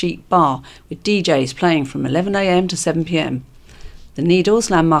Black Sheep Bar, with DJs playing from 11 a.m. to 7 p.m. The Needles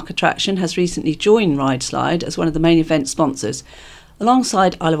landmark attraction has recently joined Ride Slide as one of the main event sponsors,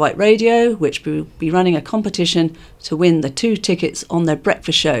 alongside Isle of Wight Radio, which will be running a competition to win the 2 tickets on their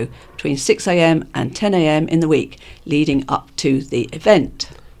breakfast show between 6 a.m. and 10 a.m. in the week leading up to the event.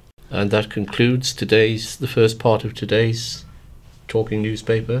 And that concludes the first part of today's Talking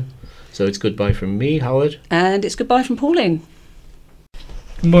Newspaper. So it's goodbye from me, Howard. And it's goodbye from Pauline.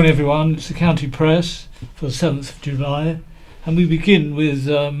 Good morning, everyone. It's the County Press for the 7th of July. And we begin with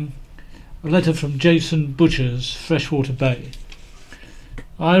a letter from Jason Butcher's Freshwater Bay.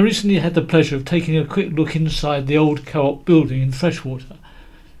 I recently had the pleasure of taking a quick look inside the old co-op building in Freshwater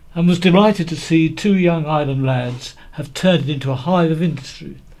and was delighted to see 2 young island lads have turned it into a hive of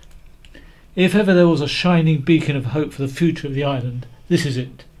industry. If ever there was a shining beacon of hope for the future of the island, this is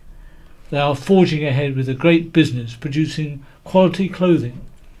it. They are forging ahead with a great business, producing quality clothing,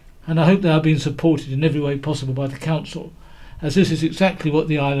 and I hope they are being supported in every way possible by the council, as this is exactly what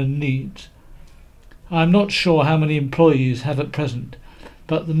the island needs. I am not sure how many employees have at present,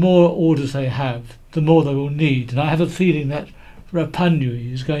 but the more orders they have, the more they will need, and I have a feeling that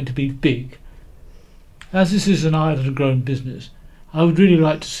Rapanui is going to be big. As this is an island-grown business, I would really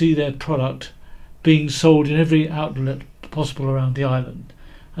like to see their product being sold in every outlet possible around the island,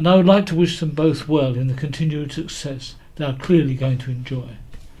 and I would like to wish them both well in the continued success they are clearly going to enjoy.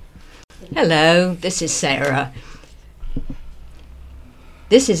 Hello, this is Sarah.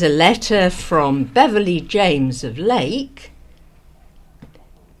 This is a letter from Beverly James of Lake.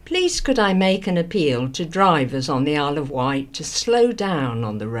 Please could I make an appeal to drivers on the Isle of Wight to slow down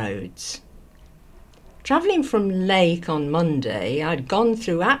on the roads. Travelling from Lake on Monday, I'd gone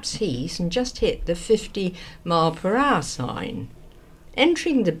through Apps Heath and just hit the 50 mile per hour sign.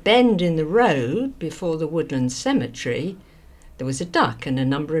 Entering the bend in the road before the Woodland Cemetery, there was a duck and a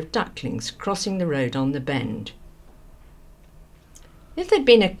number of ducklings crossing the road on the bend. If there'd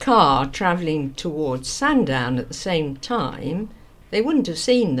been a car travelling towards Sandown at the same time, they wouldn't have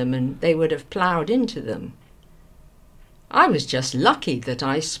seen them and they would have ploughed into them. I was just lucky that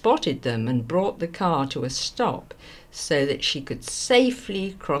I spotted them and brought the car to a stop so that she could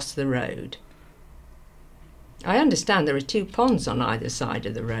safely cross the road. I understand there are 2 ponds on either side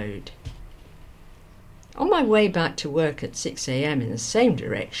of the road. On my way back to work at 6 a.m. in the same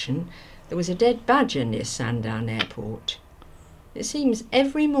direction, there was a dead badger near Sandown Airport. It seems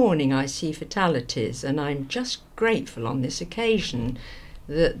every morning I see fatalities, and I'm just grateful on this occasion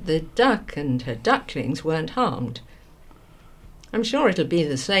that the duck and her ducklings weren't harmed. I'm sure it'll be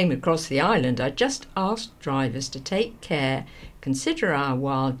the same across the island. I just ask drivers to take care, consider our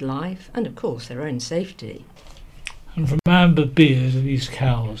wildlife, and of course their own safety. And from Amber Beers of East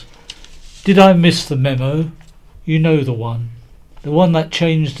Cowes. Did I miss the memo? You know the one. The one that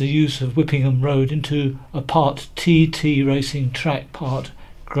changed the use of Whippingham Road into a part TT racing track, part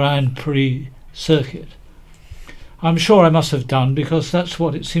Grand Prix circuit. I'm sure I must have done, because that's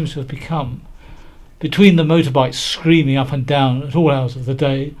what it seems to have become. Between the motorbikes screaming up and down at all hours of the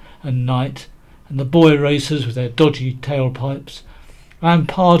day and night, and the boy racers with their dodgy tailpipes, I am,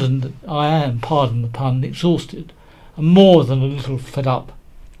 pardon the pun, exhausted, and more than a little fed up.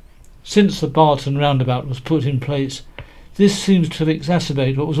 Since the Barton roundabout was put in place, this seems to have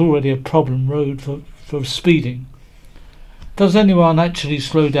exacerbated what was already a problem road for speeding. Does anyone actually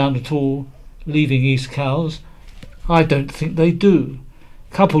slow down at all, leaving East Cowes? I don't think they do.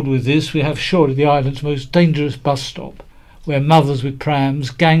 Coupled with this, we have surely the island's most dangerous bus stop, where mothers with prams,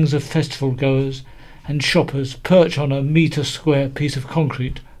 gangs of festival goers and shoppers perch on a metre-square piece of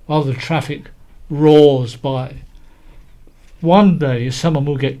concrete while the traffic roars by. One day someone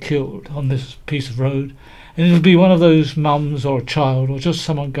will get killed on this piece of road, and it'll be one of those mums or a child or just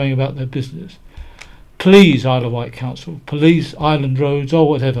someone going about their business. Please, Isle of Wight Council, police, island roads or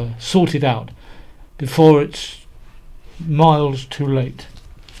whatever, sort it out before it's miles too late.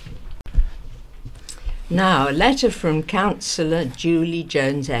 Now, a letter from Councillor Julie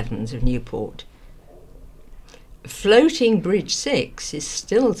Jones-Evans of Newport. Floating Bridge 6 is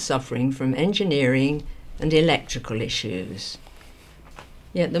still suffering from engineering and electrical issues.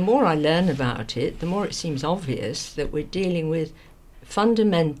 Yet the more I learn about it, the more it seems obvious that we're dealing with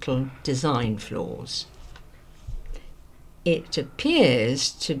fundamental design flaws. It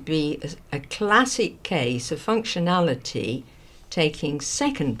appears to be a classic case of functionality taking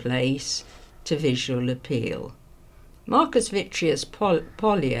second place to visual appeal. Marcus Vitrius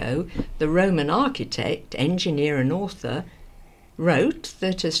Pollio, the Roman architect, engineer and author, wrote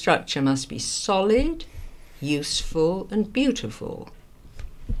that a structure must be solid, useful and beautiful.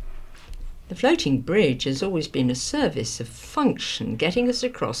 The floating bridge has always been a service of function, getting us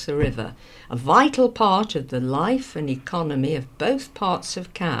across the river, a vital part of the life and economy of both parts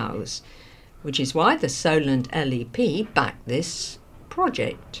of Cowes, which is why the Solent LEP backed this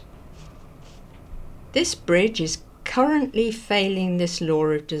project. This bridge is currently failing this law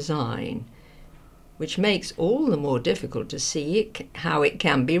of design, which makes all the more difficult to see how it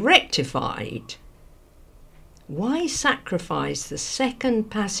can be rectified. Why sacrifice the second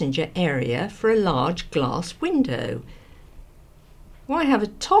passenger area for a large glass window? Why have a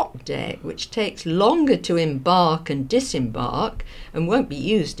top deck which takes longer to embark and disembark and won't be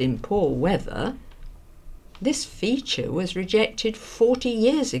used in poor weather? This feature was rejected 40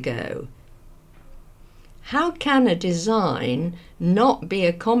 years ago. How can a design not be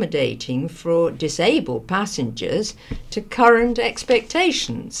accommodating for disabled passengers to current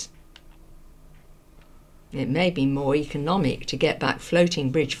expectations? It may be more economic to get back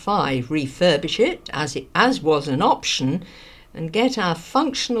Floating Bridge 5, refurbish it as was an option, and get our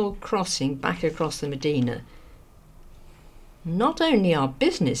functional crossing back across the Medina. Not only are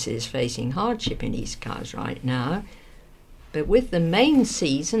businesses facing hardship in East Cowes right now, but with the main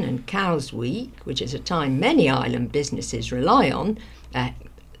season and Cowes Week, which is a time many island businesses rely on,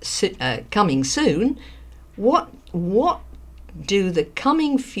 coming soon, what do the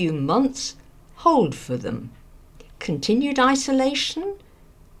coming few months hold for them? Continued isolation?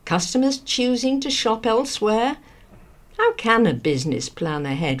 Customers choosing to shop elsewhere? How can a business plan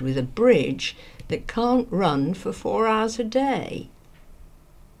ahead with a bridge that can't run for 4 hours a day?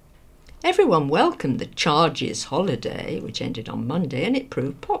 Everyone welcomed the Charges holiday, which ended on Monday, and it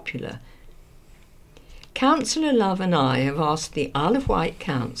proved popular. Councillor Love and I have asked the Isle of Wight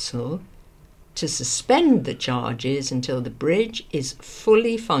Council to suspend the charges until the bridge is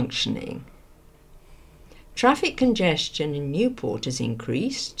fully functioning. Traffic congestion in Newport has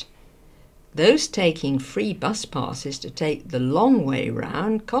increased. Those taking free bus passes to take the long way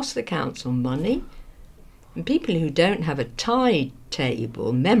round cost the council money, and people who don't have a tide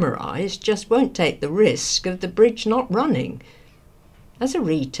table memorised just won't take the risk of the bridge not running. As a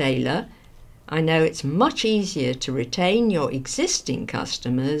retailer, I know it's much easier to retain your existing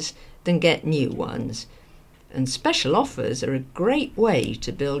customers than get new ones, and special offers are a great way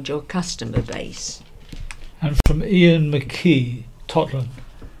to build your customer base. And from Ian McKee, Totland.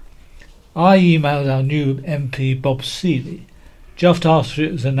 I emailed our new MP Bob Seeley just after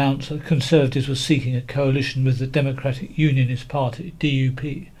it was announced that the Conservatives were seeking a coalition with the Democratic Unionist Party,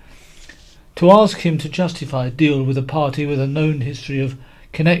 DUP, to ask him to justify a deal with a party with a known history of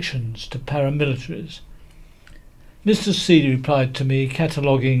connections to paramilitaries. Mr. Seeley replied to me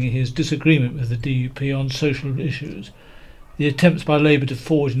cataloguing his disagreement with the DUP on social issues, the attempts by Labour to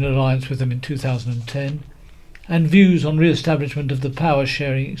forge an alliance with them in 2010, and views on re-establishment of the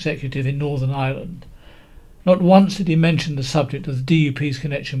power-sharing executive in Northern Ireland. Not once did he mention the subject of the DUP's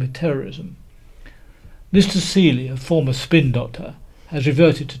connection with terrorism. Mr. Seeley, a former spin doctor, has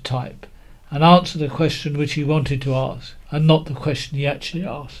reverted to type and answered a question which he wanted to ask, and not the question he actually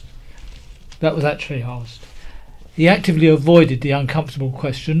asked. That was actually asked. He actively avoided the uncomfortable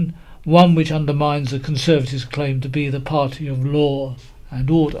question, one which undermines the Conservatives' claim to be the party of law and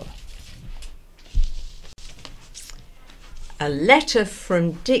order. A letter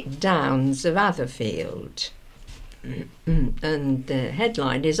from Dick Downs of Atherfield. And the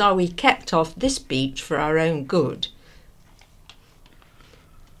headline is, "Are we kept off this beach for our own good?"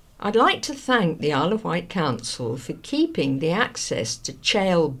 I'd like to thank the Isle of Wight Council for keeping the access to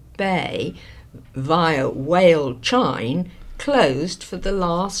Chale Bay via Whale Chine closed for the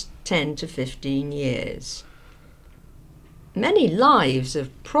last 10 to 15 years. Many lives have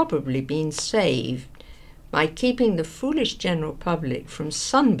probably been saved by keeping the foolish general public from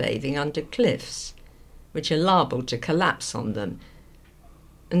sunbathing under cliffs, which are liable to collapse on them,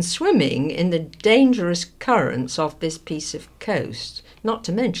 and swimming in the dangerous currents off this piece of coast, not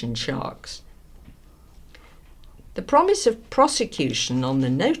to mention sharks. The promise of prosecution on the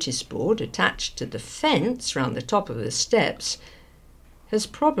notice board attached to the fence round the top of the steps has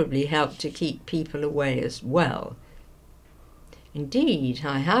probably helped to keep people away as well. Indeed,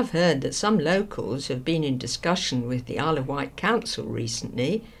 I have heard that some locals have been in discussion with the Isle of Wight Council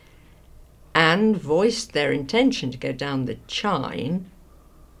recently and voiced their intention to go down the Chine,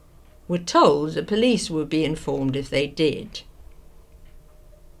 were told the police would be informed if they did.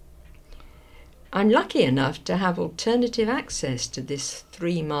 I'm lucky enough to have alternative access to this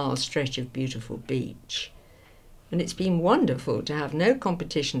 3-mile stretch of beautiful beach, and it's been wonderful to have no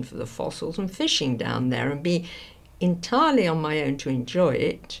competition for the fossils and fishing down there and be entirely on my own to enjoy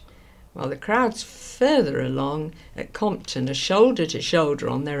it, while the crowds further along at Compton are shoulder to shoulder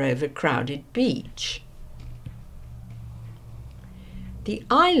on their overcrowded beach. The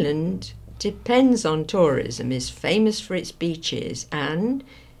island depends on tourism, is famous for its beaches, and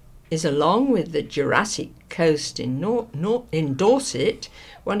is, along with the Jurassic Coast in Dorset,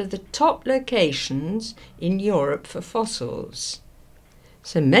 one of the top locations in Europe for fossils.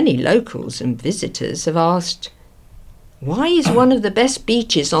 So many locals and visitors have asked, why is one of the best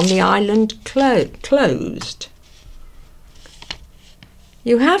beaches on the island closed?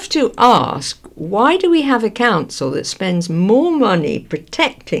 You have to ask, why do we have a council that spends more money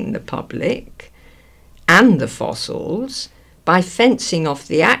protecting the public and the fossils by fencing off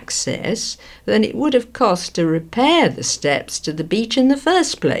the access than it would have cost to repair the steps to the beach in the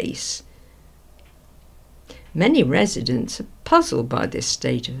first place? Many residents are puzzled by this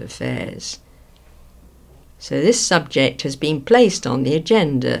state of affairs. So this subject has been placed on the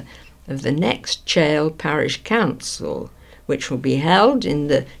agenda of the next Chale Parish Council, which will be held in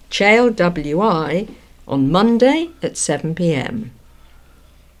the Chale WI on Monday at 7 p.m.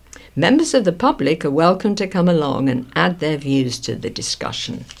 Members of the public are welcome to come along and add their views to the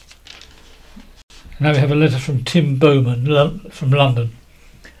discussion. Now we have a letter from Tim Bowman from London.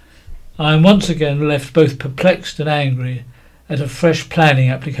 I am once again left both perplexed and angry at a fresh planning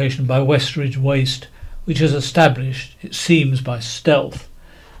application by Westridge Waste, which has established, it seems by stealth,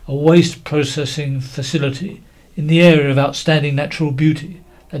 a waste processing facility in the area of outstanding natural beauty,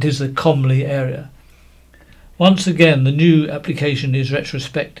 that is the Comley area. Once again, the new application is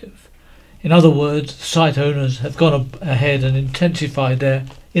retrospective. In other words, the site owners have gone ahead and intensified their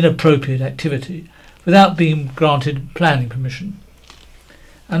inappropriate activity without being granted planning permission.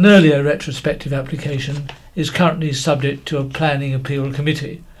 An earlier retrospective application is currently subject to a planning appeal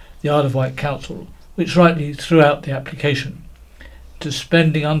committee, the Isle of Wight Council, which rightly threw out the application, to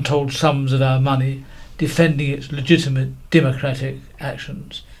spending untold sums of our money defending its legitimate democratic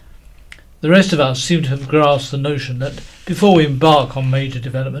actions. The rest of us seem to have grasped the notion that before we embark on major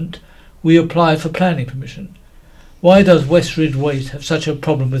development, we apply for planning permission. Why does Westridge Waste have such a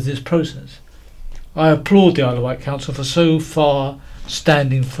problem with this process? I applaud the Isle of Wight Council for so far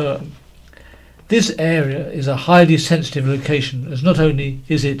standing firm. This area is a highly sensitive location, as not only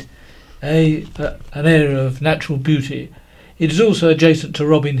is it an area of natural beauty, it is also adjacent to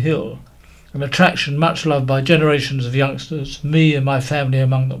Robin Hill, an attraction much loved by generations of youngsters, me and my family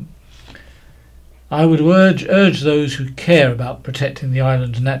among them. I would urge those who care about protecting the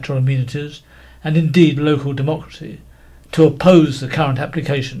island's natural amenities, and indeed local democracy, to oppose the current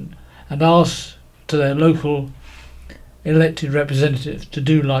application and ask to their local elected representatives to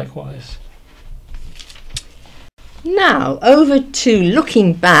do likewise. Now, over to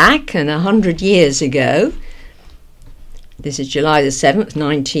looking back and 100 years ago. This is July the 7th,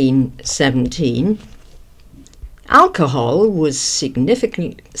 1917. Alcohol was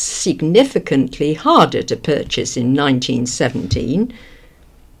significantly harder to purchase in 1917.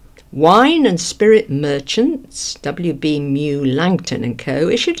 Wine and spirit merchants, W.B. Mew, Langton & Co.,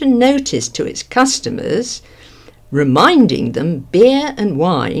 issued a notice to its customers reminding them beer and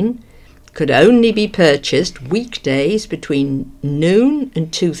wine could only be purchased weekdays between noon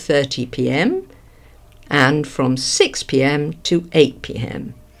and 2:30 p.m. and from 6 p.m. to 8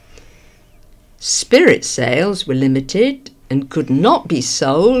 p.m. Spirit sales were limited and could not be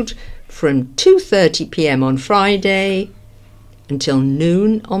sold from 2:30 p.m. on Friday until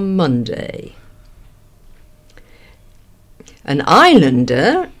noon on Monday. An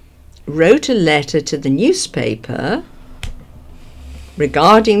islander wrote a letter to the newspaper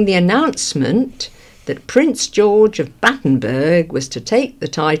regarding the announcement that Prince George of Battenberg was to take the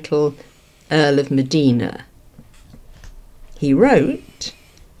title Earl of Medina. He wrote,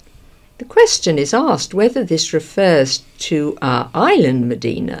 "The question is asked whether this refers to our island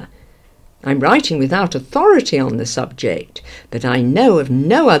Medina. I'm writing without authority on the subject, but I know of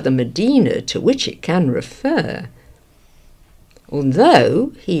no other Medina to which it can refer."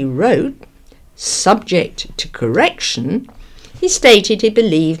 Although he wrote, subject to correction, he stated he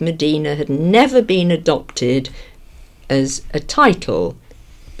believed Medina had never been adopted as a title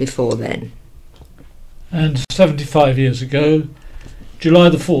before then. And 75 years ago, July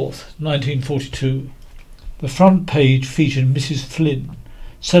the 4th, 1942, the front page featured Mrs. Flynn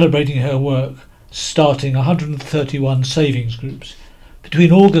celebrating her work, starting 131 savings groups.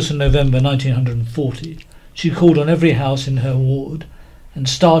 Between August and November 1940, she called on every house in her ward and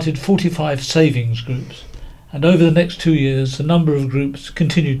started 45 savings groups, and over the next 2 years the number of groups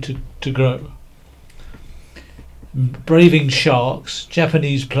continued to grow. Braving sharks,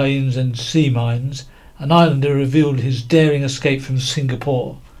 Japanese planes and sea mines, an islander revealed his daring escape from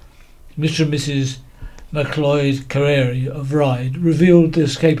Singapore. Mr. and Mrs. MacLeod Carey of Ryde revealed the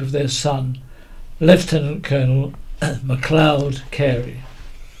escape of their son, Lieutenant Colonel MacLeod Carey.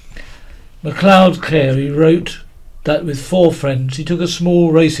 MacLeod Carey wrote that with 4 friends he took a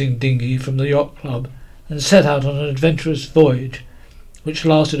small racing dinghy from the yacht club and set out on an adventurous voyage which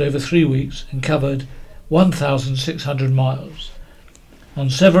lasted over 3 weeks and covered 1,600 miles. On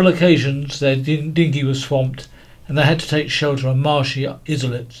several occasions their dinghy was swamped and they had to take shelter on marshy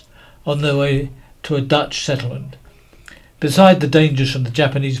islets on their way to a Dutch settlement. Beside the dangers from the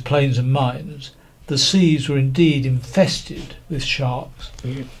Japanese planes and mines, the seas were indeed infested with sharks.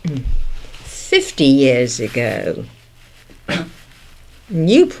 50 years ago,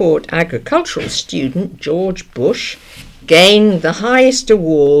 Newport agricultural student George Bush gained the highest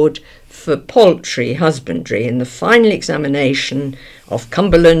award for poultry husbandry in the final examination of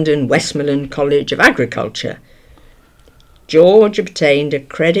Cumberland and Westmoreland College of Agriculture. George obtained a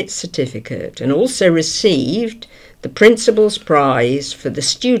credit certificate and also received the Principal's Prize for the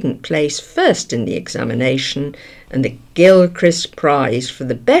student placed first in the examination and the Gilchrist Prize for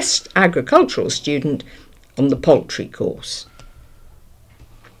the best agricultural student on the poultry course.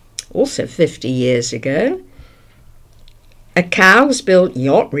 Also 50 years ago, a Cowes-built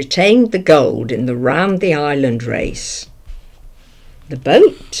yacht retained the gold in the Round the Island race. The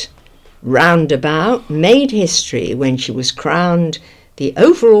boat, Roundabout, made history when she was crowned the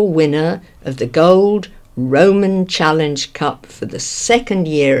overall winner of the Gold Roman Challenge Cup for the 2nd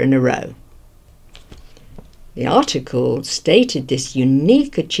year in a row. The article stated this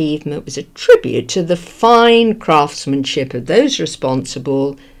unique achievement was a tribute to the fine craftsmanship of those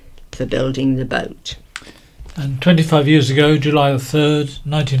responsible for building the boat. And 25 years ago, July the 3rd,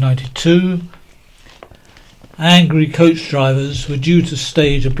 1992, angry coach drivers were due to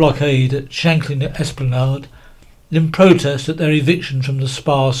stage a blockade at Shanklin Esplanade in protest at their eviction from the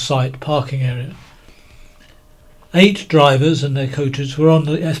Spa site parking area. 8 drivers and their coaches were on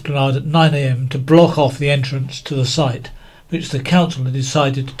the Esplanade at 9 a.m. to block off the entrance to the site, which the council had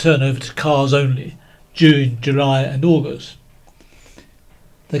decided to turn over to cars only during July and August.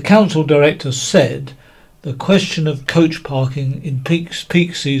 The council director said the question of coach parking in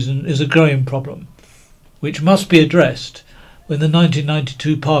peak season is a growing problem, which must be addressed when the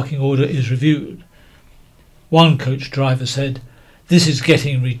 1992 parking order is reviewed. One coach driver said, "This is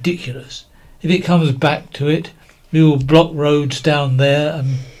getting ridiculous. If it comes back to it, we will block roads down there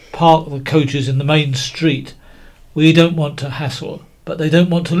and park the coaches in the main street. We don't want to hassle, but they don't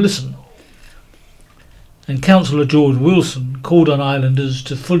want to listen." And Councillor George Wilson called on islanders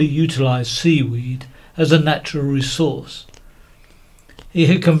to fully utilise seaweed as a natural resource. He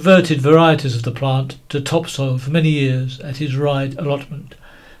had converted varieties of the plant to topsoil for many years at his Ryde allotment,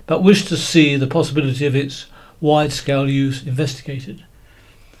 but wished to see the possibility of its wide-scale use investigated.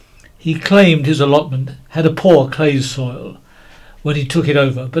 He claimed his allotment had a poor clay soil when he took it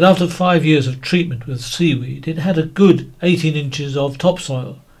over, but after 5 years of treatment with seaweed, it had a good 18 inches of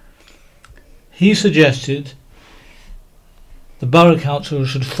topsoil. He suggested the Borough Council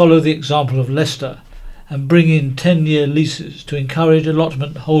should follow the example of Leicester and bring in 10-year leases to encourage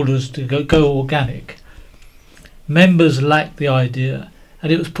allotment holders to go organic. Members lacked the idea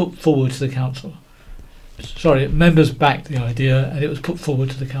and it was put forward to the council. Members backed the idea and it was put forward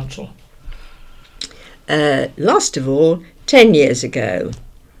to the council. Last of all, 10 years ago.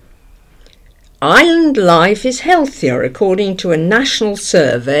 Island life is healthier according to a national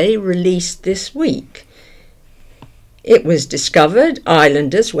survey released this week. It was discovered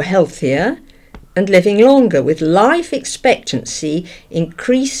islanders were healthier and living longer, with life expectancy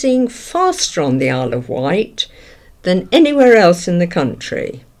increasing faster on the Isle of Wight than anywhere else in the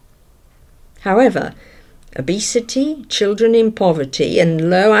country. However, obesity, children in poverty and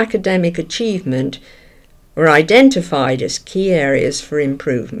low academic achievement were identified as key areas for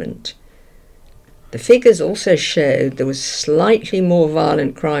improvement. The figures also showed there was slightly more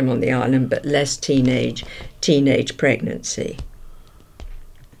violent crime on the island but less teenage pregnancy.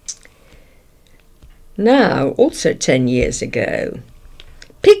 Now, also 10 years ago,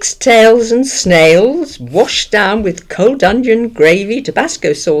 pig's tails and snails washed down with cold onion gravy,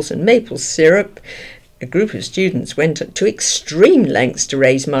 Tabasco sauce and maple syrup. A group of students went to extreme lengths to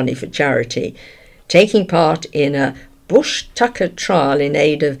raise money for charity, taking part in a bush tucker trial in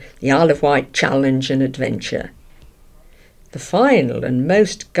aid of the Isle of Wight challenge and adventure. The final and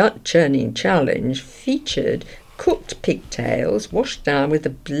most gut-churning challenge featured cooked pigtails washed down with a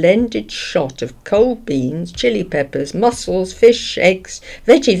blended shot of cold beans, chili peppers, mussels, fish, eggs,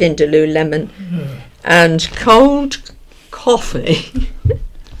 veggie vindaloo, lemon and cold coffee.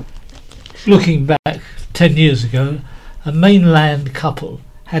 Looking back 10 years ago, a mainland couple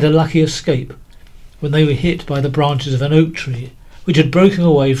had a lucky escape when they were hit by the branches of an oak tree which had broken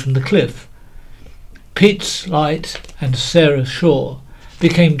away from the cliff. Pete Light and Sarah Shaw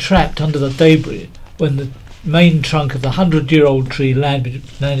became trapped under the debris when the main trunk of the 100-year-old tree landed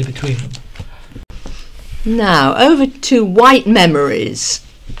between them. Now, over to Wight memories.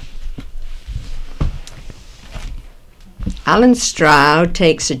 Alan Stroud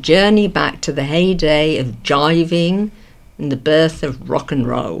takes a journey back to the heyday of jiving and the birth of rock and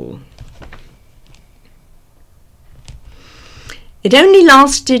roll. It only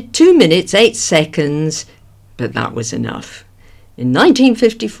lasted 2 minutes 8 seconds, but that was enough. In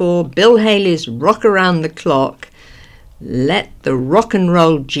 1954, Bill Haley's Rock Around the Clock let the rock and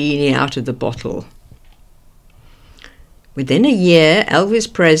roll genie out of the bottle. Within a year,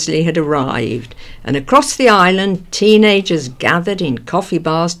 Elvis Presley had arrived, and across the island, teenagers gathered in coffee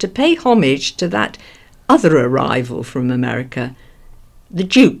bars to pay homage to that other arrival from America, the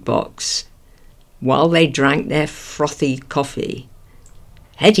jukebox, while they drank their frothy coffee.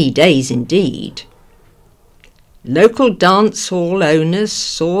 Heady days indeed. Local dance hall owners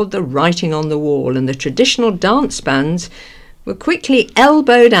saw the writing on the wall, and the traditional dance bands were quickly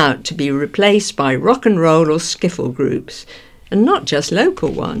elbowed out to be replaced by rock and roll or skiffle groups, and not just local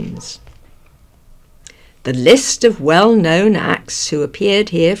ones. The list of well-known acts who appeared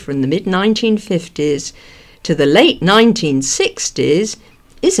here from the mid-1950s to the late 1960s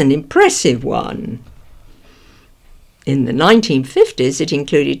is an impressive one. In the 1950s, it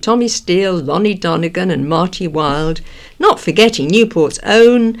included Tommy Steele, Lonnie Donegan and Marty Wilde, not forgetting Newport's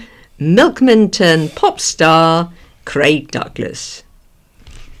own milkman-turned-pop star, Craig Douglas.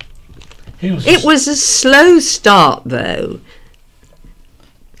 It was a slow start, though.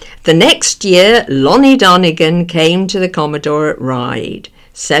 The next year, Lonnie Donegan came to the Commodore at Ryde,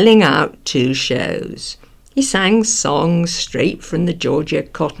 selling out 2 shows. He sang songs straight from the Georgia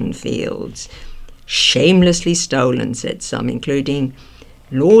cotton fields, shamelessly stolen, said some, including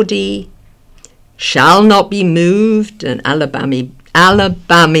Lordy, Shall Not Be Moved and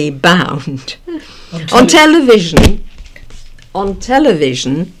Alabama Bound. On television,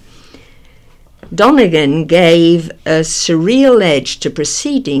 Donegan gave a surreal edge to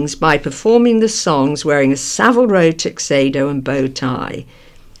proceedings by performing the songs wearing a Savile Row tuxedo and bow tie.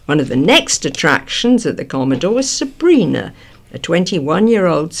 One of the next attractions at the Commodore was Sabrina, a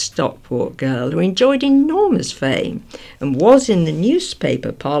 21-year-old Stockport girl who enjoyed enormous fame and was, in the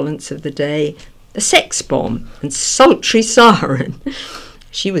newspaper parlance of the day, a sex bomb and sultry siren.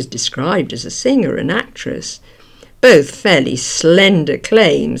 She was described as a singer and actress, both fairly slender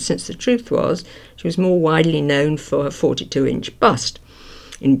claims, since the truth was she was more widely known for her 42-inch bust.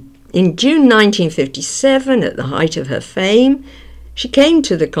 In June 1957, at the height of her fame, she came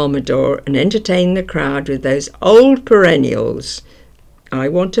to the Commodore and entertained the crowd with those old perennials. I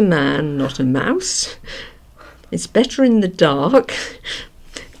want a man, not a mouse. It's better in the dark.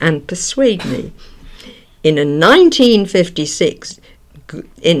 And Persuade Me. In a 1956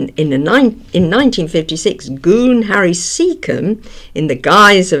 in 1956, goon Harry Seacombe, in the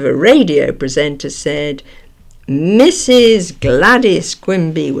guise of a radio presenter, said, "Mrs. Gladys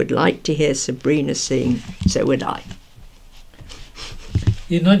Quimby would like to hear Sabrina sing, so would I."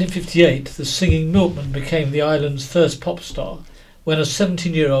 In 1958, the singing milkman became the island's first pop star when a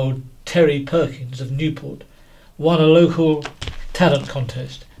 17-year-old Terry Perkins of Newport won a local talent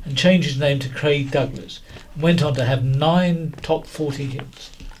contest and changed his name to Craig Douglas and went on to have 9 top 40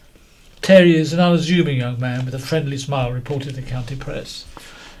 hits. Terry is an unassuming young man with a friendly smile, reported the county press.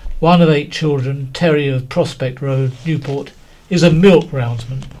 One of 8 children, Terry of Prospect Road, Newport, is a milk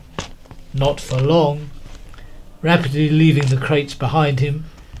roundsman. Not for long. Rapidly leaving the crates behind him,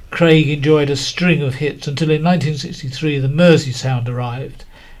 Craig enjoyed a string of hits until in 1963 the Mersey sound arrived,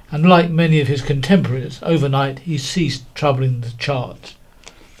 and like many of his contemporaries, overnight he ceased troubling the charts.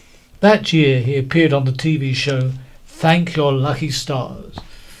 That year he appeared on the TV show Thank Your Lucky Stars.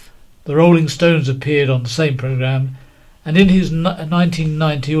 The Rolling Stones appeared on the same programme, and in his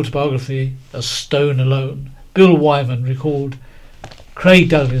 1990 autobiography, A Stone Alone, Bill Wyman recalled, "Craig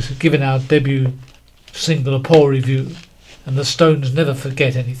Douglas had given our debut single a poor review, and the Stones never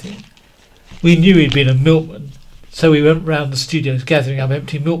forget anything. We knew he'd been a milkman, so we went round the studios gathering up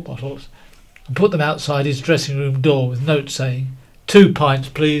empty milk bottles and put them outside his dressing room door with notes saying, 2 pints,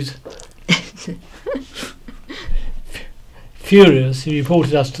 please." Furious, he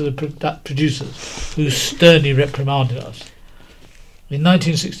reported us to the producers, who sternly reprimanded us. In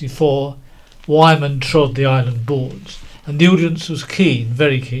 1964, Wyman trod the island boards, and the audience was keen,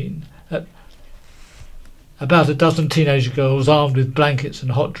 very keen. About a dozen teenage girls, armed with blankets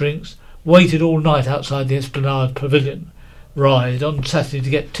and hot drinks, waited all night outside the Esplanade Pavilion ride on Saturday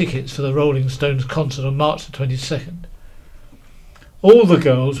to get tickets for the Rolling Stones concert on March the 22nd. All the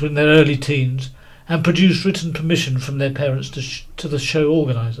girls were in their early teens and produced written permission from their parents to the show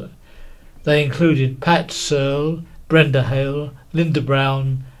organiser. They included Pat Searle, Brenda Hale, Linda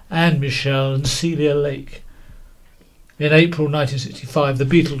Brown, Anne Michelle and Celia Lake. In April 1965, the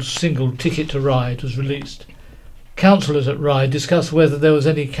Beatles' single Ticket to Ride was released. Councillors at Ride discussed whether there was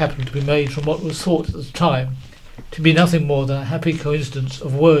any capital to be made from what was thought at the time to be nothing more than a happy coincidence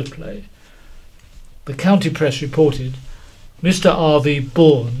of wordplay. The county press reported Mr. R.V.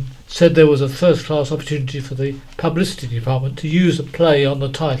 Bourne said there was a first-class opportunity for the publicity department to use a play on the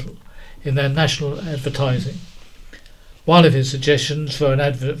title in their national advertising. One of his suggestions for an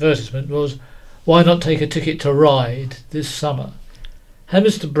advertisement was, "Why not take a ticket to Ride this summer?" Had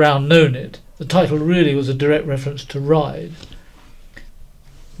Mr. Brown known it, the title really was a direct reference to Ride.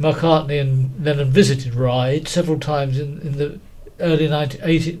 McCartney and Lennon visited Ride several times in the early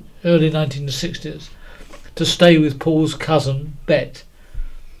 1960s to stay with Paul's cousin Bet.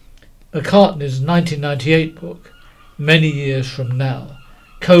 McCartney's 1998 book, Many Years From Now,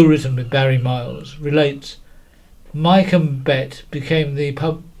 co-written with Barry Miles, relates, "Mike and Bet became the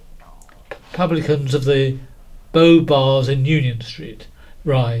publicans of the Bow Bars in Union Street,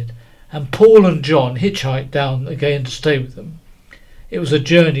 Ride, and Paul and John hitchhiked down again to stay with them. It was a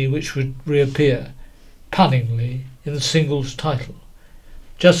journey which would reappear, punningly, in the single's title.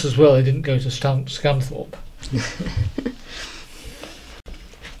 Just as well they didn't go to Scunthorpe."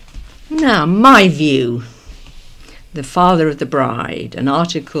 Now, my view. The Father of the Bride, an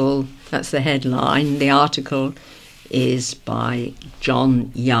article, that's the headline. The article is by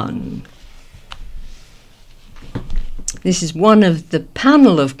John Young. This is one of the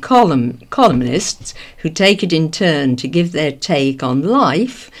panel of columnists who take it in turn to give their take on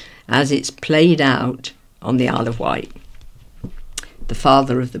life as it's played out on the Isle of Wight. The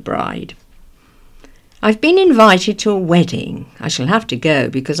Father of the Bride. I've been invited to a wedding. I shall have to go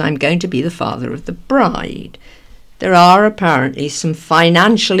because I'm going to be the father of the bride. There are apparently some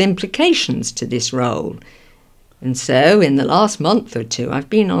financial implications to this role. And so in the last month or two I've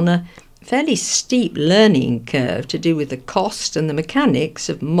been on a fairly steep learning curve to do with the cost and the mechanics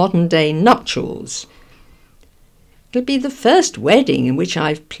of modern day nuptials. It'll be the first wedding in which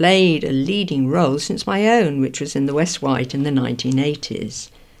I've played a leading role since my own, which was in the West Wight in the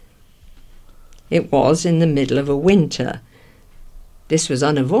 1980s. It was in the middle of a winter. This was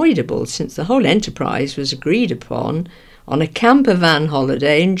unavoidable since the whole enterprise was agreed upon on a camper van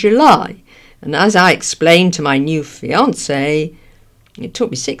holiday in July, and as I explained to my new fiancé, it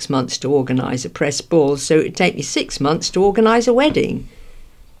took me 6 months to organise a press ball, so it would take me 6 months to organise a wedding.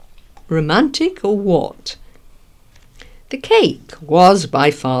 Romantic or what? The cake was by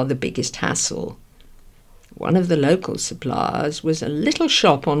far the biggest hassle. One of the local suppliers was a little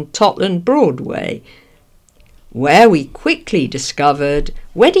shop on Totland Broadway. where we quickly discovered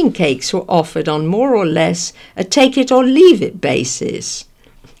wedding cakes were offered on more or less a take-it-or-leave-it basis.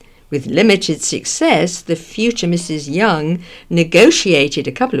 With limited success, the future Mrs. Young negotiated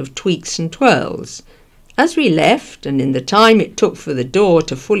a couple of tweaks and twirls. As we left, and in the time it took for the door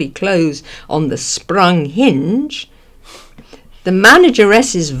to fully close on the sprung hinge, the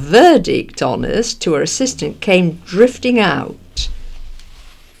manageress's verdict on us to her assistant came drifting out.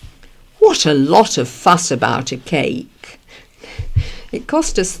 What a lot of fuss about a cake. It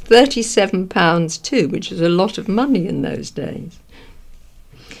cost us £37 too, which was a lot of money in those days.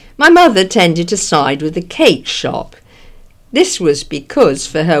 My mother tended to side with the cake shop. This was because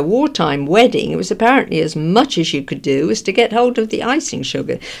for her wartime wedding it was apparently as much as you could do was to get hold of the icing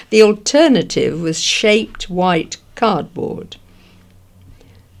sugar. The alternative was shaped white cardboard.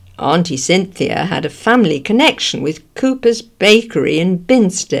 Auntie Cynthia had a family connection with Cooper's Bakery in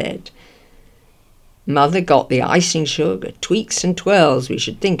Binstead. Mother got the icing sugar, tweaks and twirls. We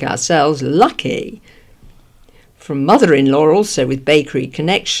should think ourselves lucky. From mother-in-law, also with bakery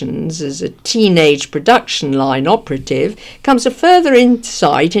connections, as a teenage production line operative, comes a further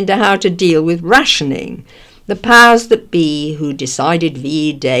insight into how to deal with rationing. The powers that be who decided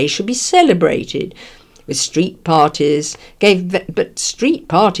VE Day should be celebrated. With street parties gave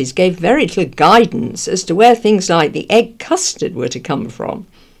very little guidance as to where things like the egg custard were to come from.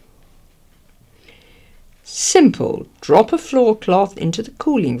 Simple. Drop a floor cloth into the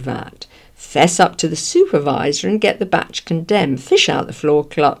cooling vat. Fess up to the supervisor and get the batch condemned. Fish out the floor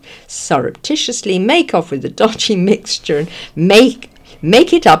cloth surreptitiously, make off with the dodgy mixture and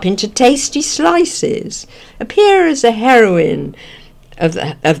make it up into tasty slices. Appear as a heroine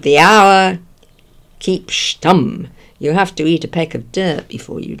of the hour. Keep stum. You have to eat a peck of dirt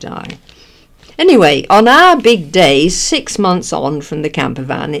before you die. Anyway, on our big day, 6 months on from the camper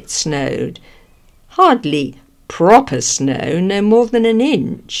van, it snowed. Hardly proper snow, no more than an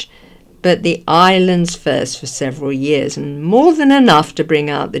inch, but the island's first for several years, and more than enough to bring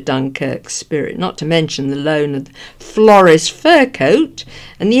out the Dunkirk spirit, not to mention the loan of the florist fur coat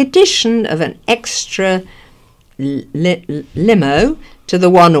and the addition of an extra limo to the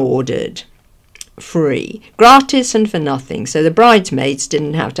one ordered. Free, gratis and for nothing, so the bridesmaids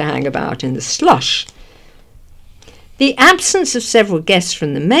didn't have to hang about in the slush. The absence of several guests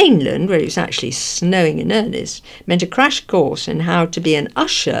from the mainland, where it was actually snowing in earnest, meant a crash course in how to be an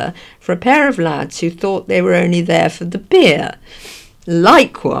usher for a pair of lads who thought they were only there for the beer.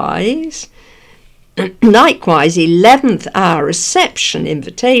 Likewise, 11th hour reception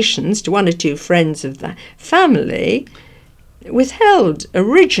invitations to one or two friends of the family, withheld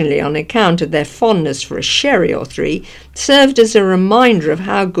originally on account of their fondness for a sherry or three, served as a reminder of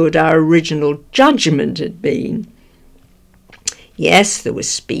how good our original judgment had been. Yes, there were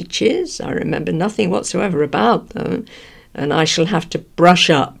speeches. I remember nothing whatsoever about them, and I shall have to brush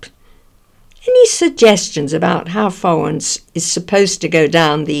up. Any suggestions about how far one is supposed to go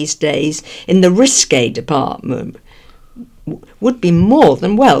down these days in the risque department would be more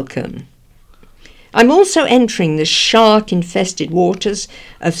than welcome. I'm also entering the shark-infested waters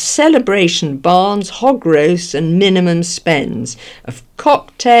of celebration barns, hog roasts and minimum spends, of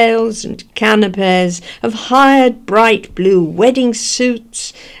cocktails and canapes, of hired bright blue wedding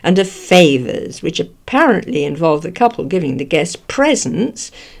suits and of favours, which apparently involve the couple giving the guests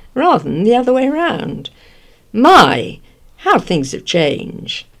presents rather than the other way round. My, how things have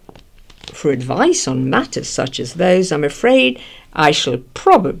changed. For advice on matters such as those, I'm afraid I shall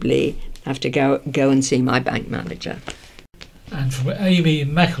probably have to go and see my bank manager. And from Amy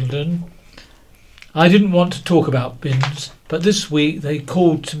Mackledon, I didn't want to talk about bins, but this week they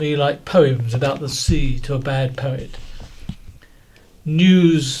called to me like poems about the sea to a bad poet.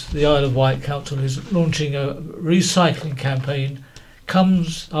 News the Isle of Wight Council is launching a recycling campaign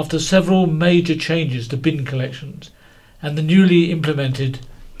comes after several major changes to bin collections and the newly implemented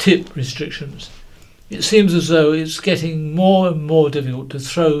tip restrictions. It seems as though it's getting more and more difficult to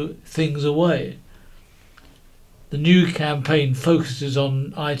throw things away. The new campaign focuses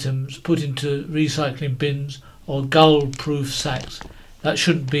on items put into recycling bins or gull-proof sacks that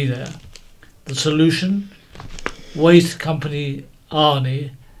shouldn't be there. The solution? Waste company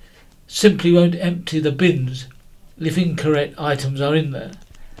Arnie simply won't empty the bins if incorrect items are in there.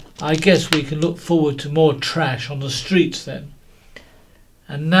 I guess we can look forward to more trash on the streets then.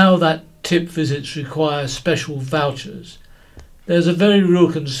 And now that tip visits require special vouchers, there's a very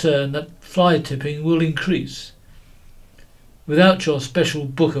real concern that fly tipping will increase. Without your special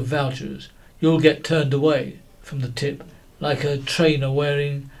book of vouchers, you'll get turned away from the tip like a trainer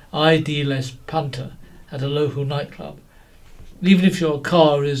wearing ID-less punter at a local nightclub. Even if your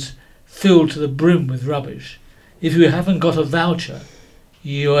car is filled to the brim with rubbish, If you haven't got a voucher,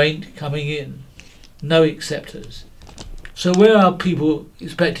 you ain't coming in. No acceptors. So where are people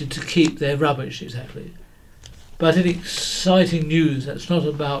expected to keep their rubbish exactly? But in exciting news that's not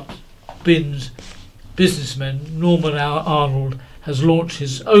about bins, businessman Norman Arnold has launched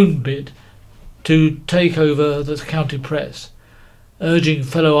his own bid to take over the county press, urging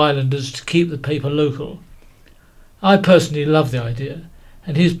fellow islanders to keep the paper local. I personally love the idea,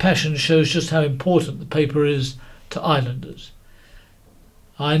 and his passion shows just how important the paper is to islanders.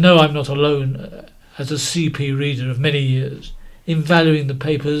 I know I'm not alone as a CP reader of many years in valuing the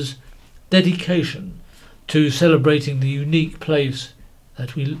paper's dedication to celebrating the unique place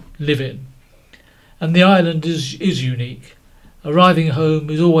that we live in. And the island is unique. Arriving home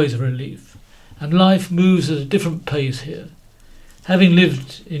is always a relief, and life moves at a different pace here. Having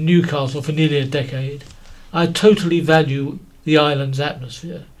lived in Newcastle for nearly a decade, I totally value the island's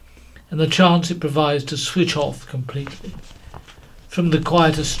atmosphere and the chance it provides to switch off completely. From the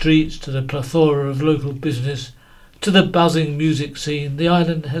quieter streets to the plethora of local business to the buzzing music scene, the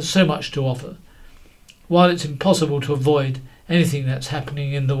island has so much to offer. While it's impossible to avoid anything that's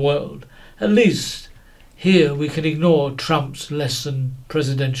happening in the world, at least here we can ignore Trump's less than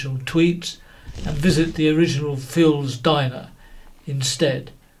presidential tweets and visit the original Phil's Diner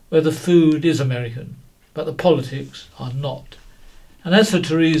instead, where the food is American, but the politics are not. And as for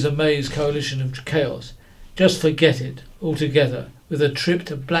Theresa May's coalition of chaos, just forget it altogether with a trip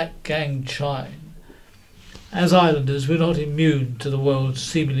to Black Gang Chine. As islanders, we're not immune to the world's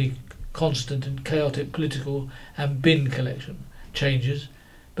seemingly constant and chaotic political and bin collection changes,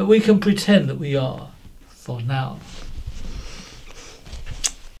 but we can pretend that we are, for now.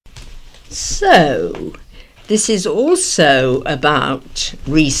 So, this is also about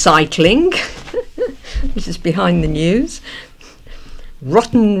recycling. This is behind the news.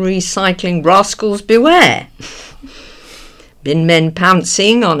 Rotten recycling rascals beware. Bin men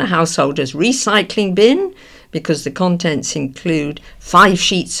pouncing on a householder's recycling bin because the contents include 5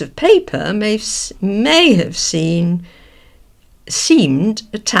 sheets of paper may have seemed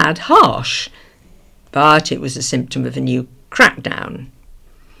a tad harsh, but it was a symptom of a new crackdown.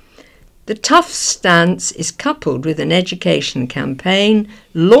 The tough stance is coupled with an education campaign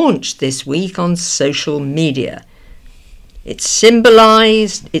launched this week on social media. It's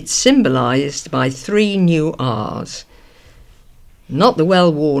symbolised by 3 new R's. Not the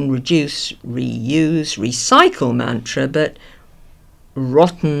well-worn reduce, reuse, recycle mantra, but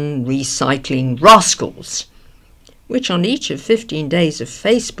rotten recycling rascals, which on each of 15 days of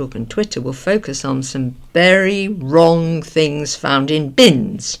Facebook and Twitter will focus on some very wrong things found in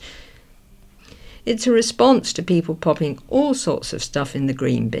bins. It's a response to people popping all sorts of stuff in the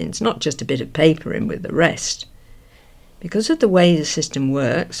green bins, not just a bit of paper in with the rest. Because of the way the system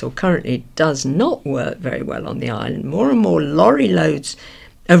works, or currently does not work very well on the island, more and more lorry loads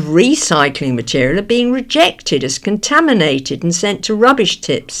of recycling material are being rejected as contaminated and sent to rubbish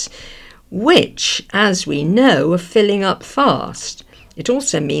tips, which, as we know, are filling up fast. It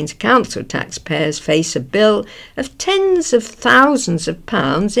also means council taxpayers face a bill of tens of thousands of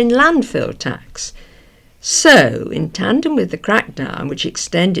pounds in landfill tax. So, in tandem with the crackdown, which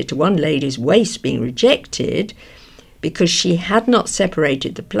extended to one lady's waste being rejected because she had not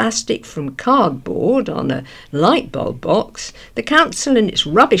separated the plastic from cardboard on a light bulb box, the council and its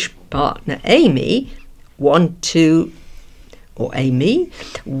rubbish partner Amy want to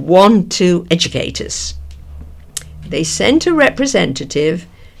educate us. They sent a representative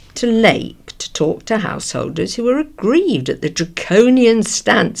to Lake to talk to householders who were aggrieved at the draconian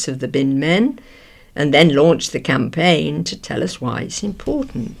stance of the bin men, and then launched the campaign to tell us why it's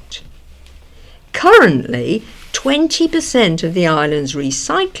important. Currently, 20% of the island's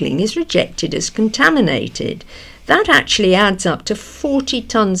recycling is rejected as contaminated. That actually adds up to 40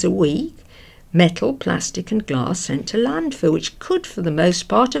 tonnes a week. Metal, plastic and glass sent to landfill, which could for the most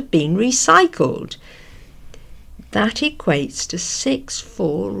part have been recycled. That equates to 6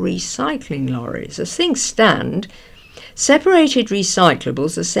 full recycling lorries. As things stand, separated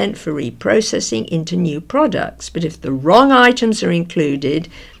recyclables are sent for reprocessing into new products, but if the wrong items are included,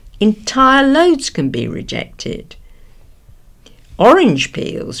 entire loads can be rejected. Orange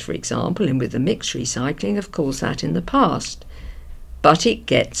peels, for example, and with the mixed recycling, have caused that in the past. But it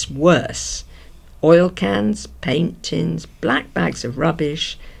gets worse. Oil cans, paint tins, black bags of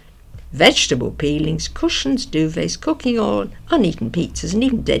rubbish, vegetable peelings, cushions, duvets, cooking oil, uneaten pizzas and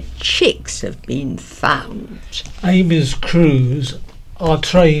even dead chicks have been found. Amy's crews are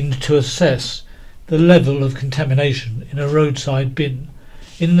trained to assess the level of contamination in a roadside bin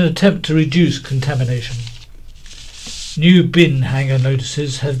in an attempt to reduce contamination. New bin hanger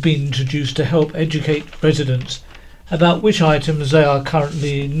notices have been introduced to help educate residents about which items they are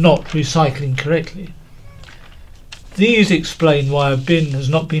currently not recycling correctly. These explain why a bin has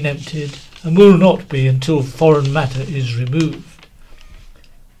not been emptied and will not be until foreign matter is removed.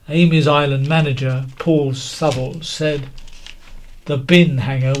 Amy's Island manager, Paul Southall, said, "The bin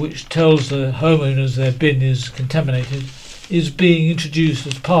hanger, which tells the homeowners their bin is contaminated, is being introduced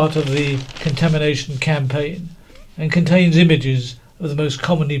as part of the contamination campaign and contains images of the most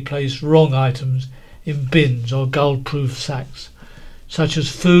commonly placed wrong items in bins or gull-proof sacks, such as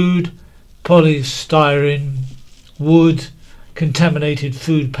food, polystyrene, wood, contaminated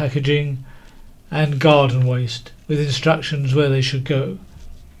food packaging and garden waste, with instructions where they should go.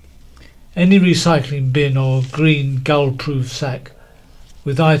 Any recycling bin or green gull-proof sack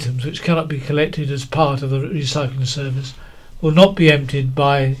with items which cannot be collected as part of the recycling service will not be emptied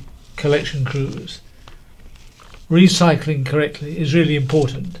by collection crews. Recycling correctly is really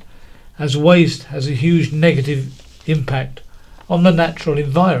important, as waste has a huge negative impact on the natural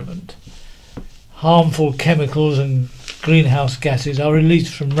environment. Harmful chemicals and greenhouse gases are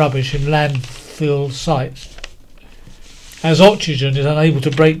released from rubbish in landfill sites, as oxygen is unable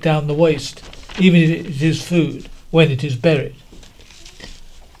to break down the waste, even if it is food, when it is buried.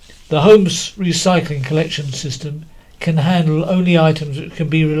 The home's recycling collection system can handle only items that can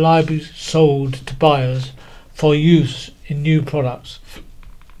be reliably sold to buyers for use in new products.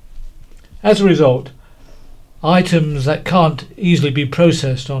 As a result, items that can't easily be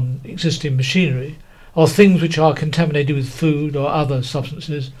processed on existing machinery, or things which are contaminated with food or other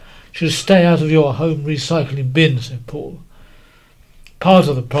substances, should stay out of your home recycling bin, said Paul. Part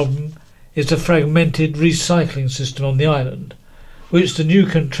of the problem is the fragmented recycling system on the island, which the new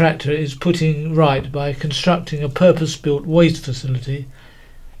contractor is putting right by constructing a purpose-built waste facility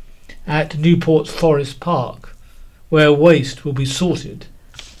at Newport's Forest Park, where waste will be sorted,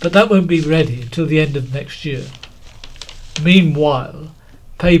 but that won't be ready until the end of next year. Meanwhile,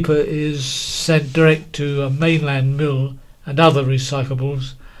 paper is sent direct to a mainland mill and other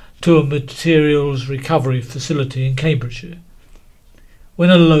recyclables to a materials recovery facility in Cambridgeshire. When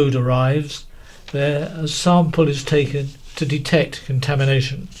a load arrives, there a sample is taken to detect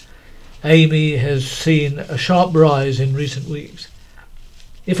contamination. Amy has seen a sharp rise in recent weeks.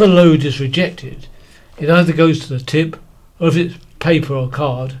 If a load is rejected, it either goes to the tip, or if it's paper or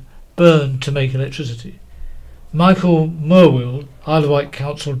card, burned to make electricity. Michael Merwill, Isle of Wight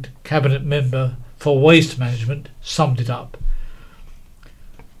Council Cabinet Member for Waste Management, summed it up.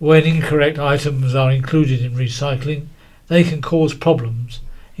 When incorrect items are included in recycling, they can cause problems,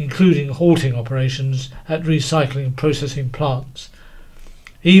 including halting operations at recycling processing plants.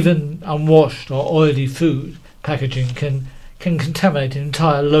 Even unwashed or oily food packaging can contaminate an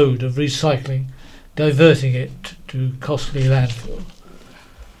entire load of recycling, diverting it to costly landfill.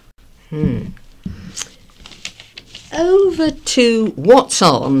 Over to what's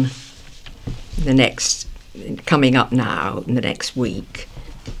on coming up now in the next week.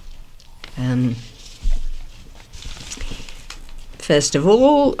 First of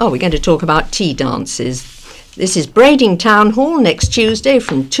all, we're going to talk about tea dances. This is Brading Town Hall next Tuesday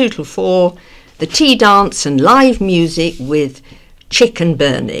from 2 till 4. The tea dance and live music with Chick and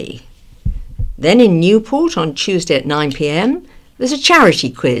Bernie. Then in Newport on Tuesday at 9 p.m, there's a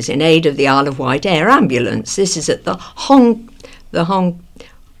charity quiz in aid of the Isle of Wight Air Ambulance. This is at the Hong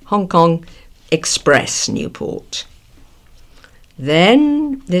Kong Express, Newport.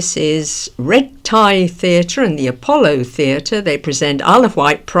 Then this is Red Tie Theatre and the Apollo Theatre. They present Isle of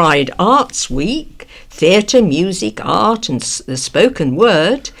Wight Pride Arts Week, theatre, music, art and the spoken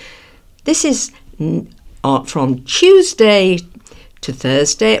word. This is from Tuesday to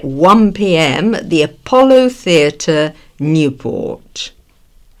Thursday at 1 p.m. at the Apollo Theatre, Newport.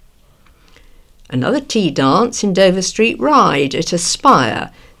 Another tea dance in Dover Street Ride at Aspire.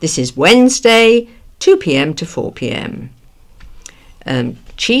 This is Wednesday, 2 p.m. to 4 p.m.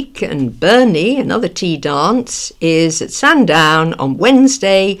 Cheek and Bernie, another tea dance, is at Sandown on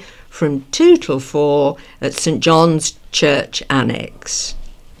Wednesday from 2 till 4 at St John's Church Annex.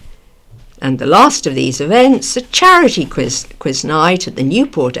 And the last of these events, a charity quiz night at the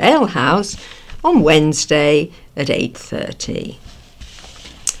Newport Ale House on Wednesday at 8:30.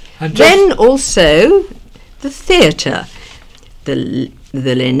 Then also the theatre. The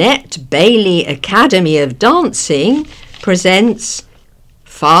Lynette Bailey Academy of Dancing presents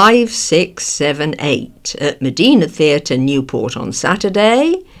 5, 6, 7, 8 at Medina Theatre, Newport on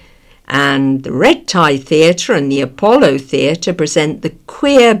Saturday. And the Red Tie Theatre and the Apollo Theatre present the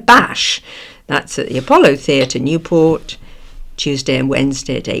Queer Bash. That's at the Apollo Theatre, Newport, Tuesday and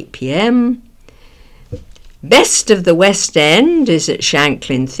Wednesday at 8 p.m. Best of the West End is at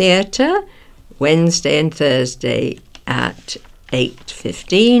Shanklin Theatre, Wednesday and Thursday at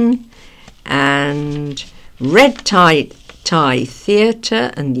 8:15, and Red Tie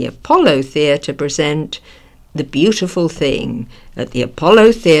Theatre and the Apollo Theatre present The Beautiful Thing at the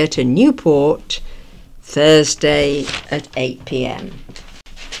Apollo Theatre, Newport, Thursday at 8 p.m.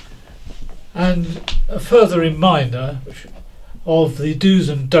 And a further reminder of the do's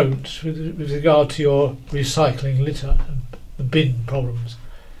and don'ts with regard to your recycling litter and the bin problems.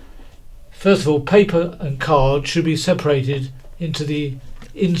 First of all, paper and card should be separated into the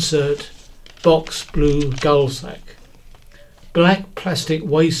insert box blue gull sack. Black plastic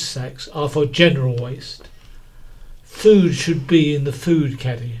waste sacks are for general waste. Food should be in the food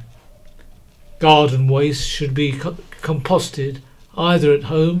caddy. Garden waste should be composted either at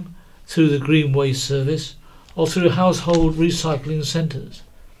home through the Green Waste Service or through household recycling centres.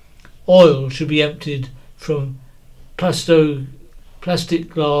 Oil should be emptied from plastic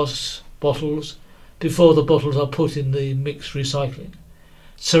glass bottles before the bottles are put in the mixed recycling.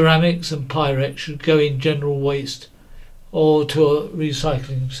 Ceramics and Pyrex should go in general waste or to a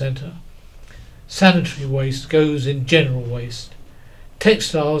recycling centre. Sanitary waste goes in general waste.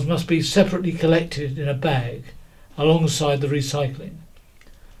 Textiles must be separately collected in a bag alongside the recycling.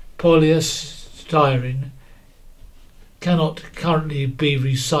 Polystyrene cannot currently be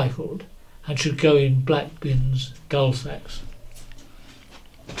recycled and should go in black bins, gull sacks.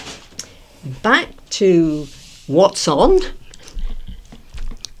 Back to what's on.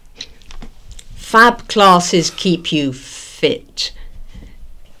 Fab classes keep you fit.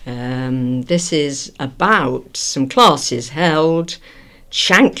 This is about some classes held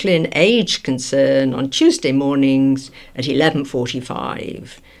Shanklin Age Concern on Tuesday mornings at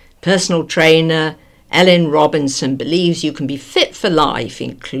 11:45. Personal trainer Ellen Robinson believes you can be fit for life,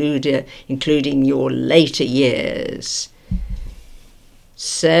 including your later years.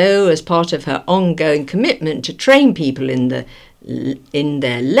 So, as part of her ongoing commitment to train people in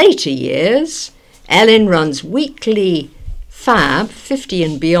their later years, Ellen runs weekly Fab 50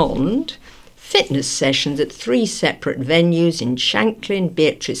 and Beyond fitness sessions at 3 separate venues in Shanklin,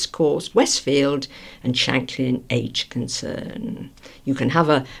 Beatrice Course, Westfield and Shanklin Age Concern. You can have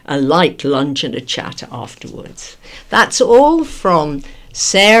a light lunch and a chat afterwards. That's all from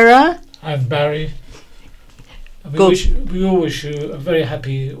Sarah And Barry. And we all wish you a very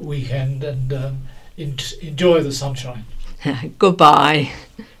happy weekend and enjoy the sunshine. Goodbye.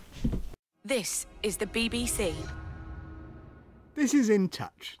 This is the BBC. This is In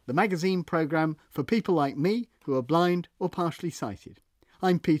Touch, the magazine programme for people like me who are blind or partially sighted.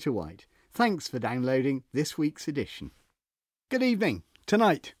 I'm Peter Wight. Thanks for downloading this week's edition. Good evening.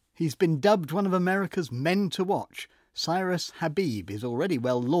 Tonight, he's been dubbed one of America's men to watch. Cyrus Habib is already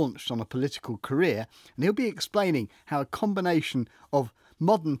well launched on a political career, and he'll be explaining how a combination of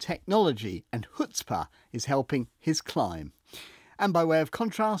modern technology and chutzpah is helping his climb. And by way of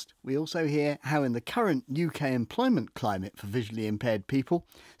contrast, we also hear how in the current UK employment climate for visually impaired people,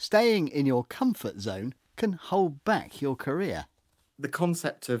 staying in your comfort zone can hold back your career. The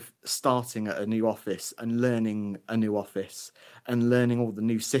concept of starting at a new office and learning a new office and learning all the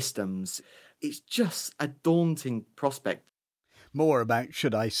new systems, it's just a daunting prospect. More about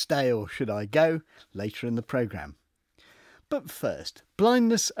should I stay or should I go later in the programme. But first,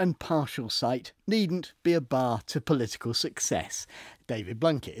 blindness and partial sight needn't be a bar to political success. David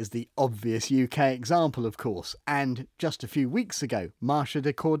Blunkett is the obvious UK example, of course, and just a few weeks ago, Marsha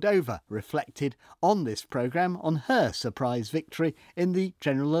de Cordova reflected on this programme on her surprise victory in the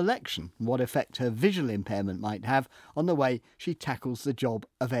general election and what effect her visual impairment might have on the way she tackles the job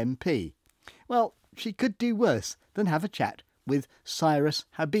of MP. Well, she could do worse than have a chat with Cyrus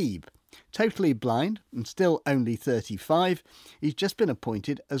Habib. Totally blind and still only 35, he's just been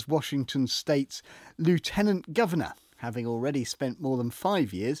appointed as Washington State's Lieutenant Governor, having already spent more than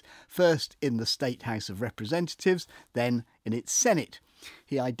 5 years, first in the State House of Representatives, then in its Senate.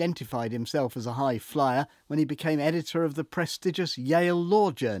 He identified himself as a high flyer when he became editor of the prestigious Yale Law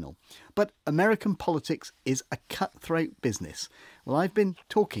Journal. But American politics is a cutthroat business. Well, I've been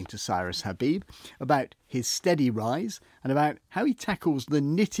talking to Cyrus Habib about his steady rise and about how he tackles the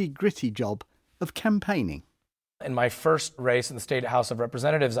nitty-gritty job of campaigning. In my first race in the State House of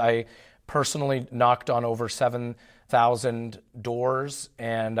Representatives, I personally knocked on over 7,000 doors,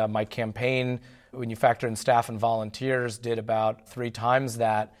 and my campaign, when you factor in staff and volunteers, did about 3 times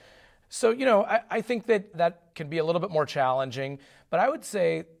that. So, you know, I think that can be a little bit more challenging, but I would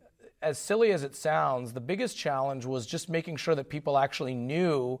say, as silly as it sounds, the biggest challenge was just making sure that people actually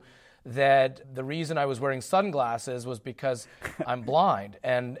knew that the reason I was wearing sunglasses was because I'm blind,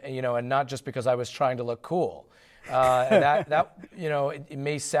 and not just because I was trying to look cool. It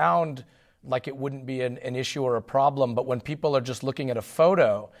may sound like it wouldn't be an issue or a problem. But when people are just looking at a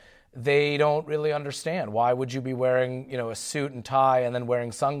photo, they don't really understand. Why would you be wearing, a suit and tie and then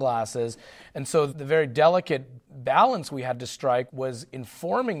wearing sunglasses? And so the very delicate balance we had to strike was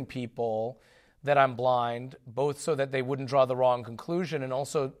informing people that I'm blind, both so that they wouldn't draw the wrong conclusion and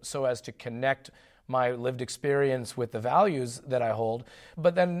also so as to connect my lived experience with the values that I hold,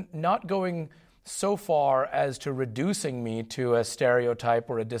 but then not going so far as to reducing me to a stereotype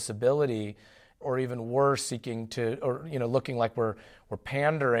or a disability, or even worse, seeking to, or looking like we're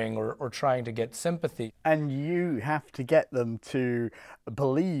pandering or trying to get sympathy. And you have to get them to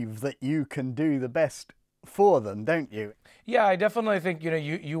believe that you can do the best for them, don't you? Yeah, I definitely think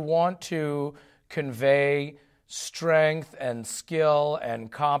you want to convey strength and skill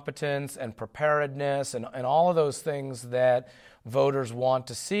and competence and preparedness and all of those things that voters want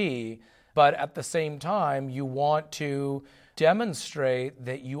to see. But at the same time, you want to demonstrate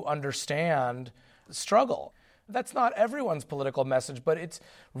that you understand struggle. That's not everyone's political message, but it's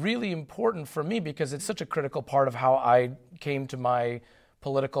really important for me because it's such a critical part of how I came to my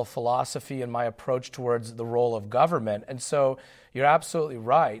political philosophy and my approach towards the role of government. And so you're absolutely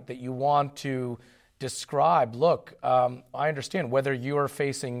right that you want to describe, look, I understand whether you are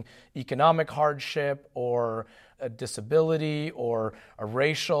facing economic hardship or a disability or a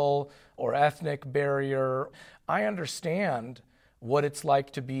racial or ethnic barrier. I understand what it's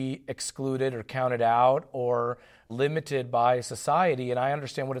like to be excluded or counted out or limited by society, and I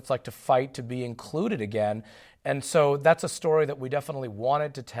understand what it's like to fight to be included again. And so that's a story that we definitely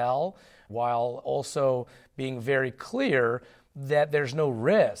wanted to tell, while also being very clear that there's no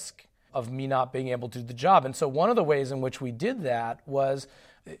risk of me not being able to do the job. And so one of the ways in which we did that was,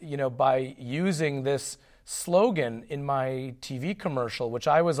 by using this slogan in my TV commercial, which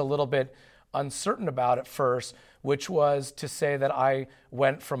I was a little bit uncertain about at first, which was to say that I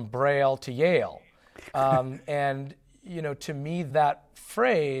went from Braille to Yale. And, to me, that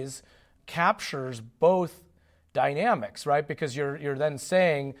phrase captures both dynamics, right? Because you're then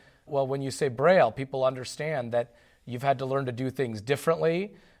saying, well, when you say Braille, people understand that you've had to learn to do things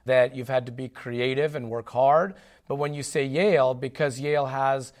differently, that you've had to be creative and work hard. But when you say Yale, because Yale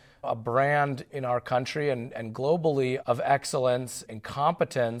has a brand in our country and globally of excellence and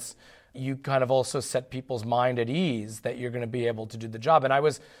competence, you kind of also set people's mind at ease that you're going to be able to do the job. And I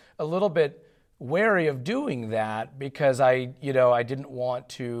was a little bit wary of doing that because I didn't want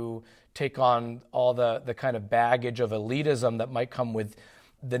to take on all the kind of baggage of elitism that might come with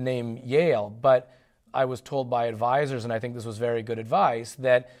the name Yale. But I was told by advisors, and I think this was very good advice,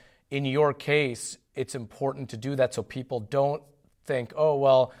 that in your case, it's important to do that so people don't think, oh,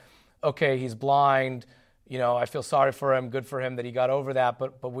 well, okay, he's blind, I feel sorry for him, good for him that he got over that,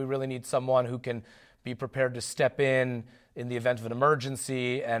 but we really need someone who can be prepared to step in the event of an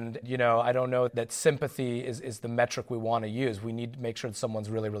emergency. And, I don't know that sympathy is the metric we want to use. We need to make sure that someone's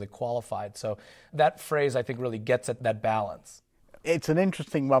really, really qualified. So that phrase, I think, really gets at that balance. It's an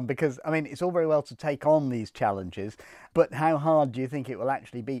interesting one because, it's all very well to take on these challenges, but how hard do you think it will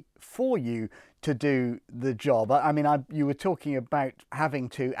actually be for you to do the job? You were talking about having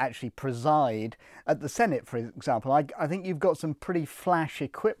to actually preside at the Senate, for example. I think you've got some pretty flash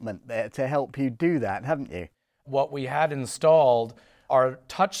equipment there to help you do that, haven't you? What we had installed are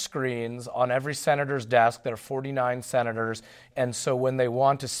touch screens on every senator's desk. There are 49 senators, and so when they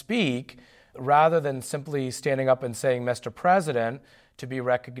want to speak, rather than simply standing up and saying, Mr. President, to be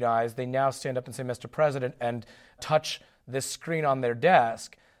recognized, they now stand up and say, Mr. President, and touch this screen on their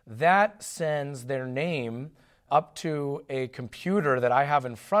desk. That sends their name up to a computer that I have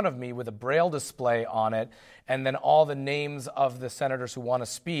in front of me with a Braille display on it, and then all the names of the senators who want to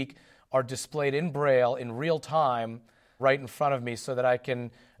speak are displayed in Braille in real time right in front of me so that I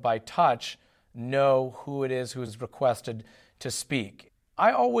can, by touch, know who it is who is requested to speak.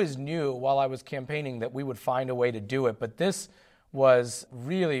 I always knew while I was campaigning that we would find a way to do it, but this was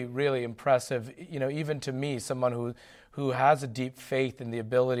really, really impressive, even to me, someone who has a deep faith in the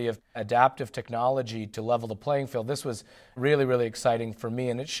ability of adaptive technology to level the playing field. This was really, really exciting for me,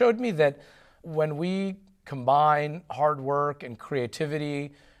 and it showed me that when we combine hard work and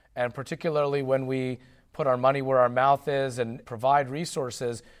creativity, and particularly when we put our money where our mouth is and provide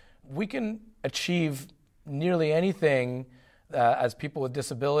resources, we can achieve nearly anything as people with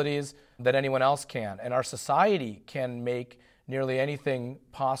disabilities that anyone else can. And our society can make nearly anything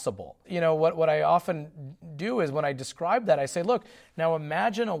possible. What I often do is when I describe that, I say, look, now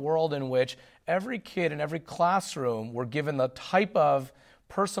imagine a world in which every kid in every classroom were given the type of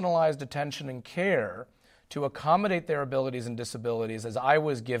personalized attention and care to accommodate their abilities and disabilities as I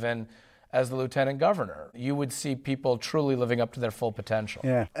was given as the Lieutenant Governor. You would see people truly living up to their full potential.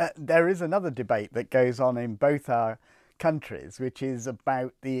 Yeah. There is another debate that goes on in both our countries, which is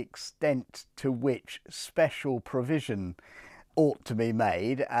about the extent to which special provision ought to be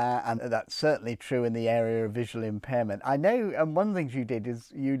made, and that's certainly true in the area of visual impairment. I know, and one of the things you did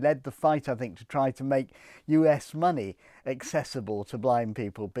is you led the fight, I think, to try to make US money accessible to blind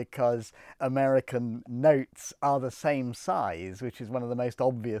people, because American notes are the same size, which is one of the most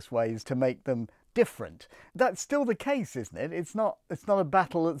obvious ways to make them different. That's still the case, isn't it? It's not a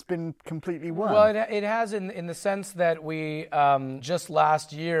battle that's been completely won. Well, it has in the sense that we just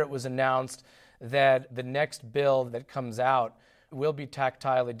last year it was announced that the next bill that comes out will be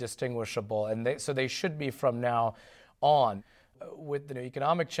tactilely distinguishable, and so they should be from now on. With the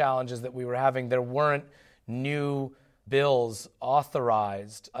economic challenges that we were having, there weren't new bills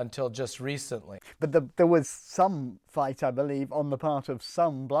authorized until just recently. But there was some fight, I believe, on the part of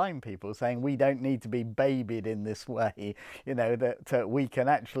some blind people saying we don't need to be babied in this way, that we can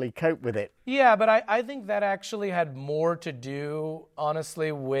actually cope with it. Yeah, but I think that actually had more to do,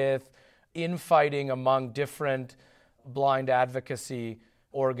 honestly, with infighting among different blind advocacy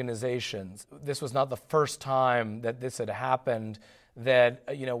organizations. This was not the first time that this had happened, that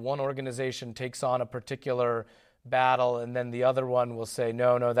one organization takes on a particular battle and then the other one will say,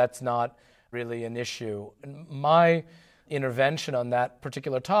 no, that's not really an issue. And my intervention on that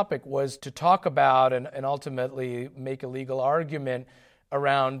particular topic was to talk about and ultimately make a legal argument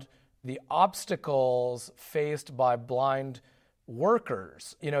around the obstacles faced by blind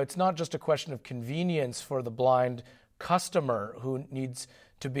workers. It's not just a question of convenience for the blind customer who needs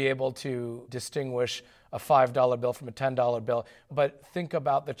to be able to distinguish a $5 bill from a $10 bill, but think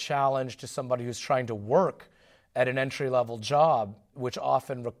about the challenge to somebody who's trying to work at an entry-level job, which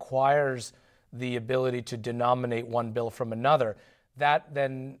often requires the ability to denominate one bill from another. That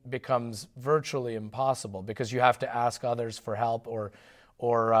then becomes virtually impossible because you have to ask others for help, or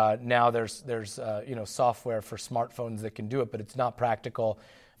now there's software for smartphones that can do it, but it's not practical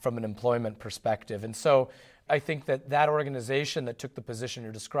from an employment perspective. And so I think that organization that took the position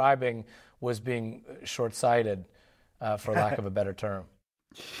you're describing was being short-sighted, for lack of a better term.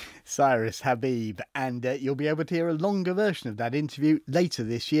 Cyrus Habib, and you'll be able to hear a longer version of that interview later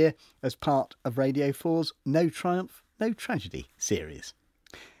this year as part of Radio 4's No Triumph, No Tragedy series.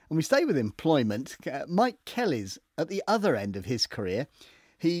 And we stay with employment. Mike Kelly's at the other end of his career.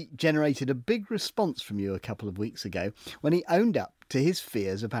 He generated a big response from you a couple of weeks ago when he owned up to his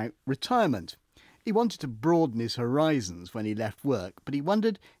fears about retirement. He wanted to broaden his horizons when he left work, but he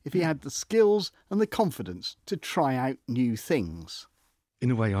wondered if he had the skills and the confidence to try out new things. In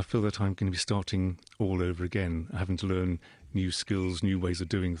a way, I feel that I'm going to be starting all over again, having to learn new skills, new ways of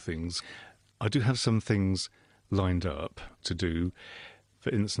doing things. I do have some things lined up to do. For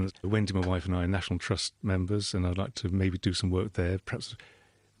instance, Wendy, my wife, and I are National Trust members, and I'd like to maybe do some work there, perhaps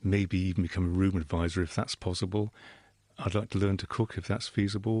maybe even become a room advisor if that's possible. I'd like to learn to cook if that's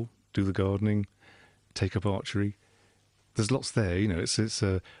feasible, do the gardening, take up archery. There's lots there, it's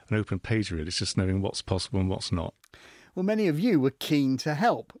an open page really. It's just knowing what's possible and what's not. Well, many of you were keen to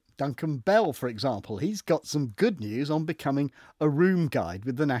help. Duncan Bell, for example, he's got some good news on becoming a room guide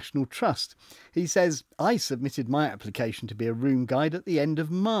with the National Trust. He says, I submitted my application to be a room guide at the end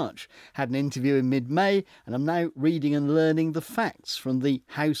of March, had an interview in mid-May, and I'm now reading and learning the facts from the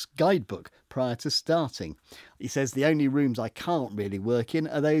house guidebook prior to starting. He says the only rooms I can't really work in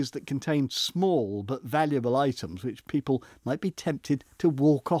are those that contain small but valuable items which people might be tempted to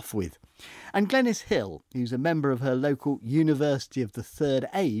walk off with. And Glenys Hill, who's a member of her local University of the Third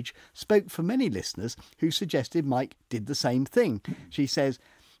Age, spoke for many listeners who suggested Mike did the same thing. She says,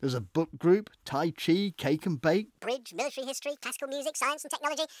 there's a book group, Tai Chi, cake and bake, bridge, military history, classical music, science and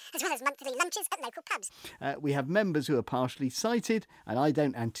technology, as well as monthly lunches at local pubs. We have members who are partially sighted, and I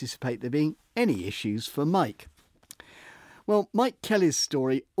don't anticipate there being any issues for Mike. Well, Mike Kelly's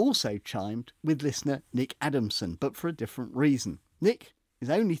story also chimed with listener Nick Adamson, but for a different reason. Nick is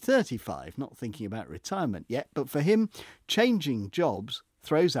only 35, not thinking about retirement yet, but for him, changing jobs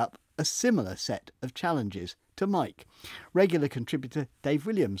throws up a similar set of challenges to Mike. Regular contributor Dave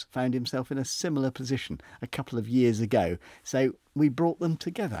Williams found himself in a similar position a couple of years ago, so we brought them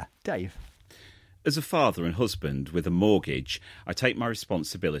together. Dave? As a father and husband with a mortgage, I take my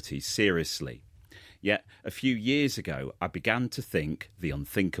responsibilities seriously. Yet, a few years ago, I began to think the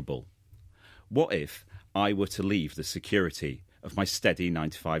unthinkable. What if I were to leave the security of my steady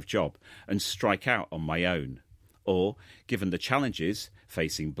 9-to-5 job and strike out on my own? Or, given the challenges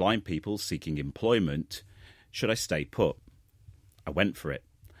facing blind people seeking employment, should I stay put? I went for it,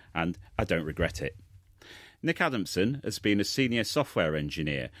 and I don't regret it. Nick Adamson has been a senior software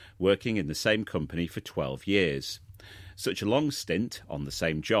engineer working in the same company for 12 years. Such a long stint on the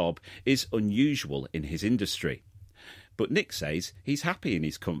same job is unusual in his industry. But Nick says he's happy in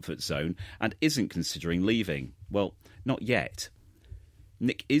his comfort zone and isn't considering leaving. Well, not yet.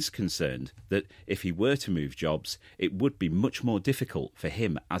 Nick is concerned that if he were to move jobs, it would be much more difficult for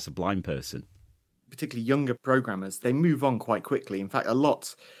him as a blind person. Particularly younger programmers, they move on quite quickly. In fact, a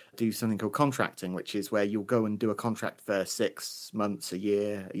lot do something called contracting, which is where you'll go and do a contract for 6 months, a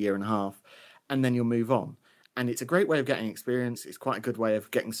year and a half, and then you'll move on. And it's a great way of getting experience. It's quite a good way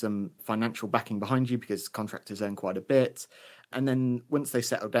of getting some financial backing behind you because contractors earn quite a bit. And then once they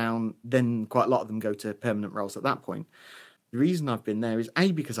settle down, then quite a lot of them go to permanent roles at that point. The reason I've been there is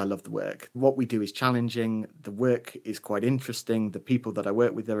A, because I love the work. What we do is challenging. The work is quite interesting. The people that I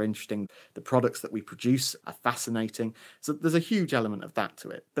work with are interesting. The products that we produce are fascinating. So there's a huge element of that to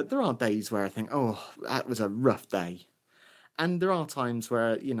it. But there are days where I think, oh, that was a rough day. And there are times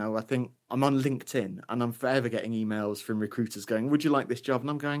where, I think I'm on LinkedIn and I'm forever getting emails from recruiters going, would you like this job? And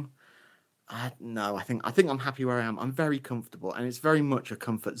I'm going, no, I think I'm happy where I am. I'm very comfortable and it's very much a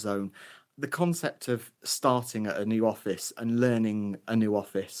comfort zone. The concept of starting at a new office and learning a new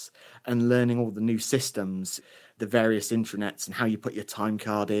office and learning all the new systems, the various intranets and how you put your time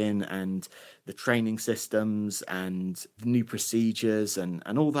card in and the training systems and the new procedures and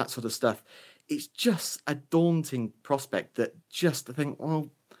all that sort of stuff, it's just a daunting prospect that just to think, well,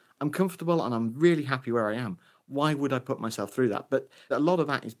 I'm comfortable and I'm really happy where I am. Why would I put myself through that? But a lot of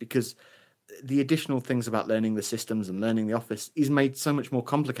that is because the additional things about learning the systems and learning the office is made so much more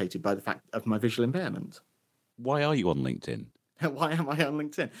complicated by the fact of my visual impairment. Why are you on LinkedIn? Why am I on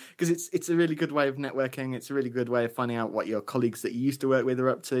LinkedIn? Because it's a really good way of networking. It's a really good way of finding out what your colleagues that you used to work with are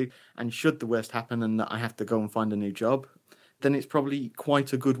up to. And should the worst happen and that I have to go and find a new job, then it's probably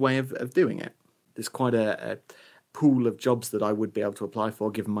quite a good way of doing it. There's quite a pool of jobs that I would be able to apply for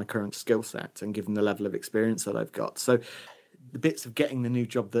given my current skill set and given the level of experience that I've got. So the bits of getting the new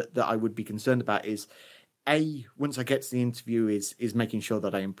job that I would be concerned about is, A, once I get to the interview, is making sure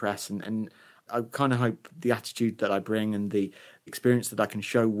that I impress. And I kind of hope the attitude that I bring and the experience that I can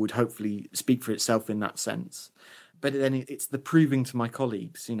show would hopefully speak for itself in that sense. But then it's the proving to my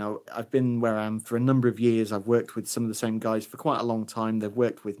colleagues. I've been where I am for a number of years. I've worked with some of the same guys for quite a long time. They've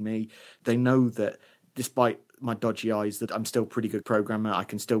worked with me. They know that despite my dodgy eyes, that I'm still a pretty good programmer. I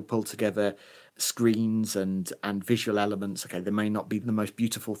can still pull together screens and visual elements. Okay, they may not be the most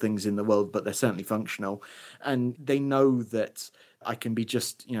beautiful things in the world, but they're certainly functional. And they know that I can be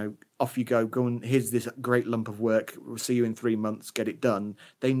just, off you go and here's this great lump of work. We'll see you in 3 months, get it done.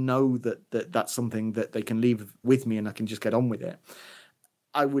 They know that that's something that they can leave with me and I can just get on with it.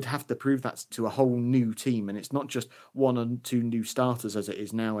 I would have to prove that to a whole new team, and it's not just 1 or 2 new starters as it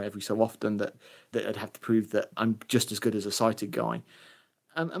is now every so often that I'd have to prove that I'm just as good as a sighted guy.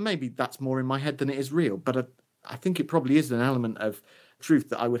 And maybe that's more in my head than it is real, but I think it probably is an element of truth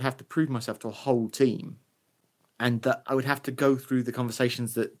that I would have to prove myself to a whole team, and that I would have to go through the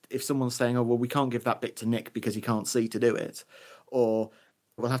conversations that if someone's saying, oh, well, we can't give that bit to Nick because he can't see to do it, or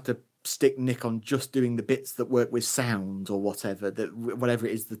we'll have to stick Nick on just doing the bits that work with sound or whatever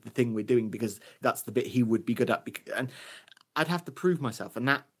it is the thing we're doing because that's the bit he would be good at, and I'd have to prove myself, and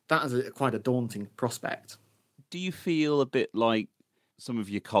that is quite a daunting prospect. Do you feel a bit like some of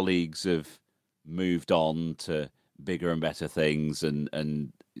your colleagues have moved on to bigger and better things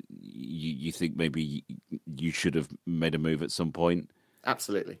and you think maybe you should have made a move at some point?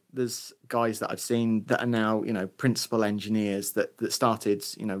 Absolutely. There's guys that I've seen that are now, principal engineers that started,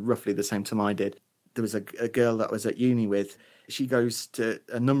 roughly the same time I did. There was a girl that I was at uni with. She goes to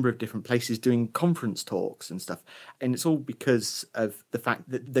a number of different places doing conference talks and stuff. And it's all because of the fact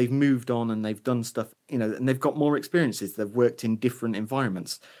that they've moved on and they've done stuff, and they've got more experiences. They've worked in different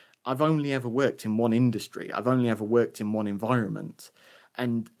environments. I've only ever worked in one industry. I've only ever worked in one environment.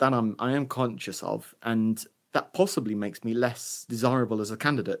 And that I am conscious of. And that possibly makes me less desirable as a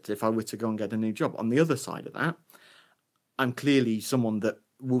candidate if I were to go and get a new job. On the other side of that, I'm clearly someone that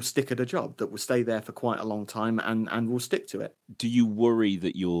will stick at a job, that will stay there for quite a long time and will stick to it. Do you worry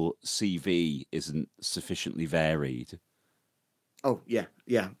that your CV isn't sufficiently varied? Oh,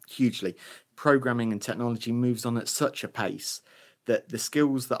 yeah, hugely. Programming and technology moves on at such a pace that the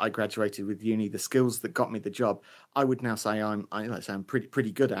skills that I graduated with uni, the skills that got me the job, I would now say I'm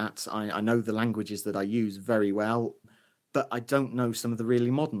pretty good at. I know the languages that I use very well, but I don't know some of the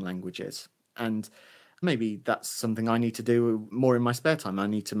really modern languages. And maybe that's something I need to do more in my spare time. I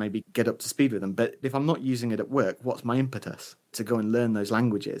need to maybe get up to speed with them. But if I'm not using it at work, what's my impetus to go and learn those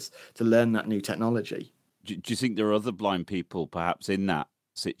languages, to learn that new technology? Do you think there are other blind people perhaps in that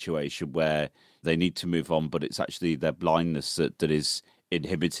situation where they need to move on, but it's actually their blindness that is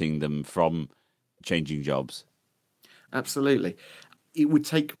inhibiting them from changing jobs? Absolutely. It would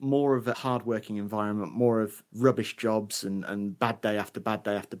take more of a hard-working environment, more of rubbish jobs and bad day after bad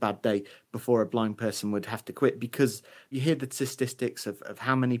day after bad day before a blind person would have to quit, because you hear the statistics of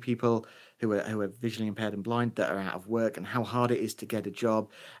how many people who are visually impaired and blind that are out of work, and how hard it is to get a job.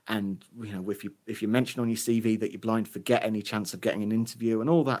 And if you mention on your CV that you're blind, forget any chance of getting an interview and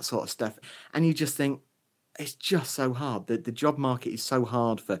all that sort of stuff. And you just think, it's just so hard. The job market is so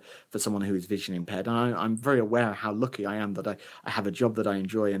hard for someone who is visually impaired. And I'm very aware of how lucky I am that I have a job that I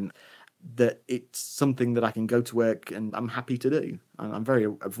enjoy, and that it's something that I can go to work and I'm happy to do. I'm very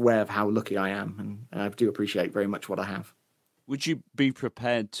aware of how lucky I am, and I do appreciate very much what I have. Would you be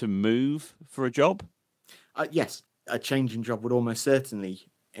prepared to move for a job? Yes, a change in job would almost certainly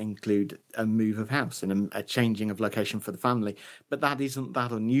include a move of house and a changing of location for the family. But that isn't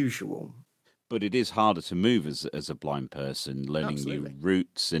that unusual. But it is harder to move as a blind person, learning Absolutely. new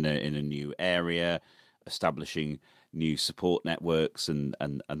routes in a new area, establishing new support networks and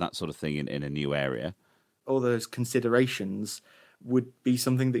that sort of thing in a new area. All those considerations would be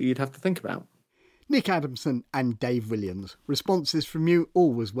something that you'd have to think about. Nick Adamson and Dave Williams. Responses from you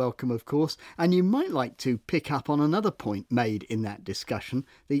always welcome, of course, and you might like to pick up on another point made in that discussion,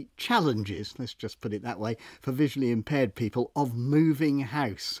 the challenges, let's just put it that way, for visually impaired people of moving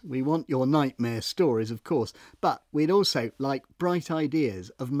house. We want your nightmare stories, of course, but we'd also like bright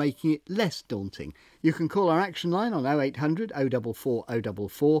ideas of making it less daunting. You can call our action line on 0800 044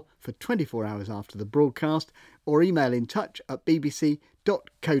 044 for 24 hours after the broadcast, or email in touch at bbc.co.uk.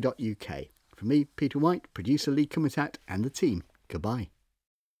 From me, Peter Wight, producer Lee Kumitat and the team, goodbye.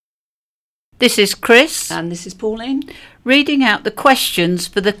 This is Chris. And this is Pauline. Reading out the questions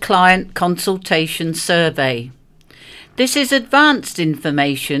for the client consultation survey. This is advanced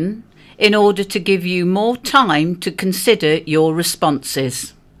information in order to give you more time to consider your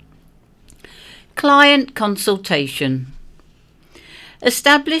responses. Client consultation.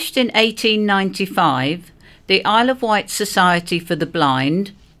 Established in 1895, the Isle of Wight Society for the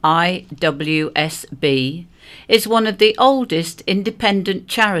Blind, IWSB, is one of the oldest independent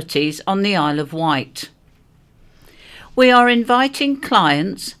charities on the Isle of Wight. We are inviting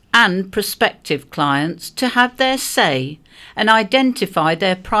clients and prospective clients to have their say and identify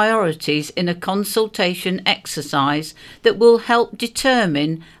their priorities in a consultation exercise that will help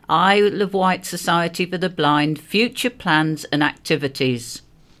determine Isle of Wight Society for the Blind future plans and activities.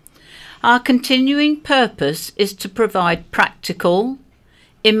 Our continuing purpose is to provide practical,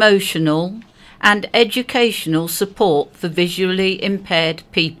 emotional and educational support for visually impaired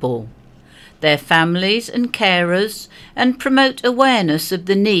people, their families and carers, and promote awareness of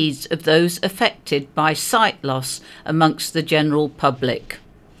the needs of those affected by sight loss amongst the general public.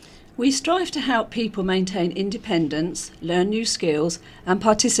 We strive to help people maintain independence, learn new skills and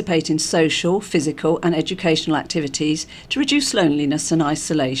participate in social, physical and educational activities to reduce loneliness and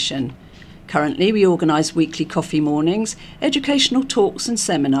isolation. Currently, we organise weekly coffee mornings, educational talks and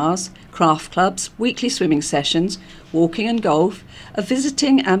seminars, craft clubs, weekly swimming sessions, walking and golf, a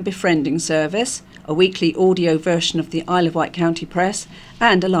visiting and befriending service, a weekly audio version of the Isle of Wight County Press,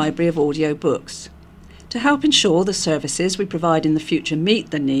 and a library of audio books. To help ensure the services we provide in the future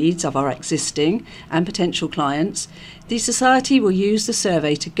meet the needs of our existing and potential clients, the Society will use the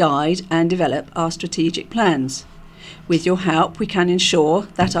survey to guide and develop our strategic plans. With your help, we can ensure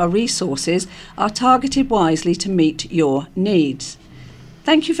that our resources are targeted wisely to meet your needs.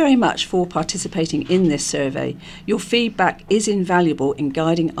 Thank you very much for participating in this survey. Your feedback is invaluable in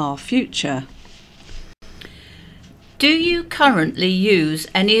guiding our future. Do you currently use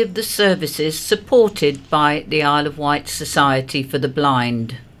any of the services supported by the Isle of Wight Society for the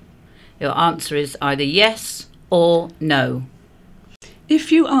Blind? Your answer is either yes or no.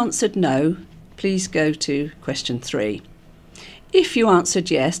 If you answered no, please go to question 3. If you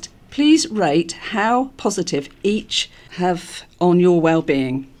answered yes, please rate how positive each have on your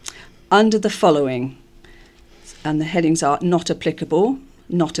well-being under the following. And the headings are not applicable,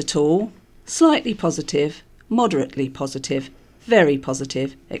 not at all, slightly positive, moderately positive, very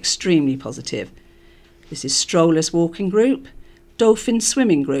positive, extremely positive. This is Strollers Walking Group, Dolphin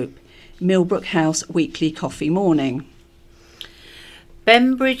Swimming Group, Millbrook House Weekly Coffee Morning,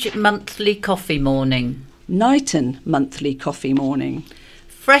 Bembridge Monthly Coffee Morning, Knighton Monthly Coffee Morning,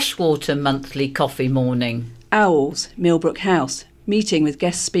 Freshwater Monthly Coffee Morning, Owls Millbrook House, meeting with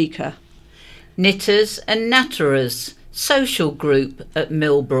guest speaker, Knitters and Natterers Social Group at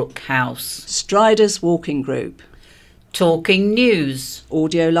Millbrook House, Striders Walking Group, Talking News,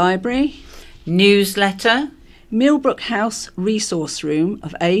 Audio Library, Newsletter, Millbrook House Resource Room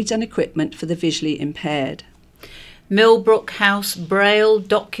of aids and equipment for the visually impaired. Millbrook House Braille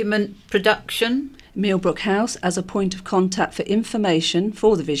document production. Millbrook House as a point of contact for information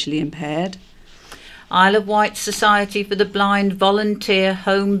for the visually impaired. Isle of Wight Society for the Blind volunteer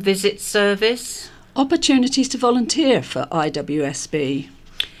home visit service. Opportunities to volunteer for IWSB.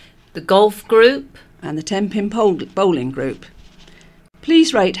 The golf group. And the 10-pin bowling group.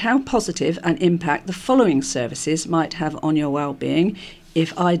 Please rate how positive an impact the following services might have on your well-being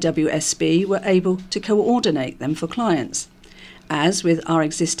if IWSB were able to coordinate them for clients. As with our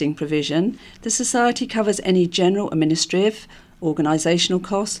existing provision, the Society covers any general administrative, organisational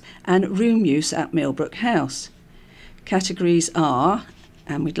costs and room use at Millbrook House. Categories are,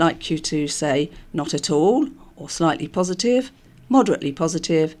 and we'd like you to say not at all, or slightly positive, moderately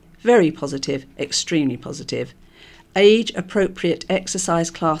positive, very positive, extremely positive. Age-appropriate exercise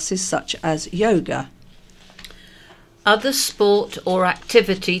classes such as yoga. Other sport or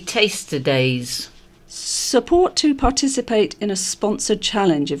activity taster days. Support to participate in a sponsored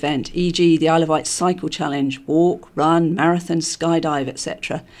challenge event, e.g. the Isle of Wight Cycle Challenge, walk, run, marathon, skydive,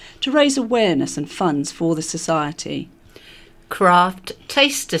 etc., to raise awareness and funds for the Society. Craft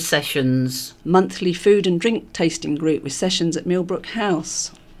taster sessions. Monthly food and drink tasting group with sessions at Millbrook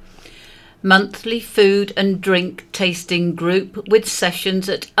House. Monthly food and drink tasting group with sessions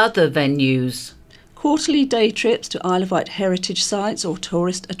at other venues. Quarterly day trips to Isle of Wight heritage sites or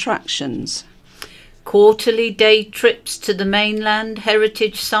tourist attractions. Quarterly day trips to the mainland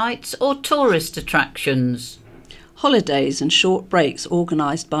heritage sites or tourist attractions. Holidays and short breaks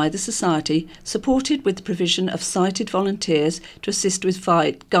organised by the Society, supported with the provision of sighted volunteers to assist with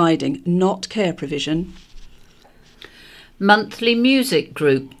guiding, not care provision. Monthly music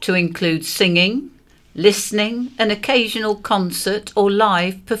group to include singing, listening, an occasional concert or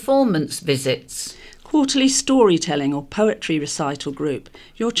live performance visits. Quarterly storytelling or poetry recital group,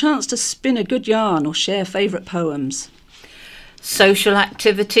 your chance to spin a good yarn or share favourite poems. Social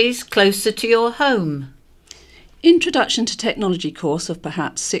activities closer to your home. Introduction to technology course of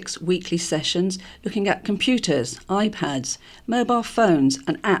perhaps 6 weekly sessions looking at computers, iPads, mobile phones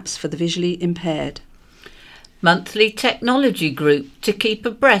and apps for the visually impaired. Monthly technology group to keep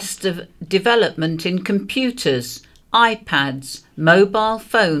abreast of development in computers, iPads, mobile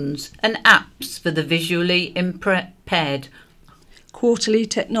phones and apps for the visually impaired. Quarterly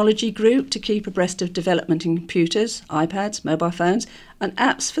technology group to keep abreast of development in computers, iPads, mobile phones and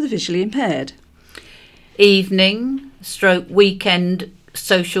apps for the visually impaired. Evening/weekend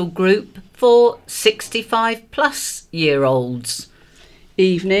social group for 65+ year olds.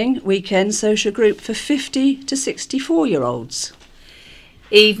 Evening, weekend social group for 50 to 64-year-olds.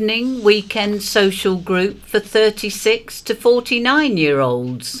 Evening, weekend social group for 36 to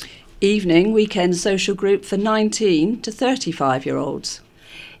 49-year-olds. Evening, weekend social group for 19 to 35-year-olds.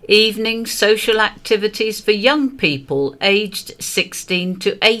 Evening, social activities for young people aged 16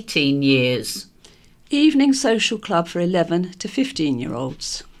 to 18 years. Evening, social club for 11 to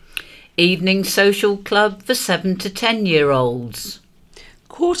 15-year-olds. Evening, social club for 7 to 10-year-olds.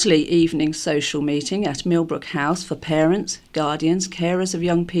 Quarterly evening social meeting at Millbrook House for parents, guardians, carers of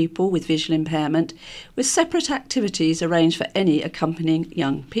young people with visual impairment, with separate activities arranged for any accompanying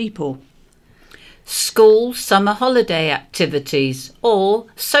young people. School summer holiday activities or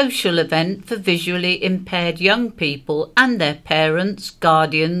social event for visually impaired young people and their parents,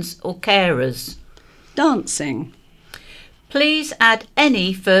 guardians or carers. Dancing. Please add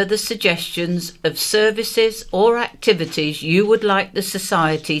any further suggestions of services or activities you would like the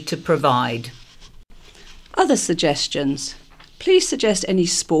Society to provide. Other suggestions. Please suggest any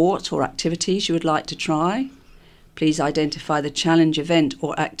sport or activities you would like to try. Please identify the challenge event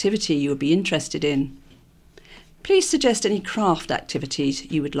or activity you would be interested in. Please suggest any craft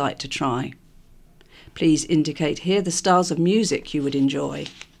activities you would like to try. Please indicate here the styles of music you would enjoy.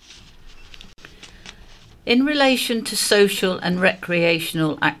 In relation to social and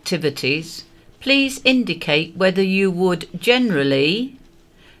recreational activities, please indicate whether you would generally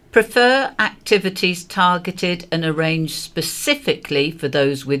prefer activities targeted and arranged specifically for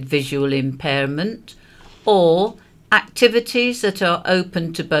those with visual impairment, or activities that are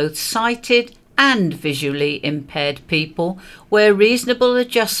open to both sighted and visually impaired people where reasonable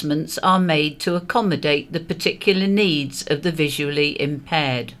adjustments are made to accommodate the particular needs of the visually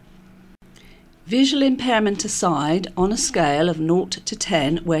impaired. Visual impairment aside, on a scale of 0 to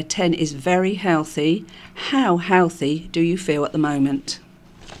 10, where 10 is very healthy, how healthy do you feel at the moment?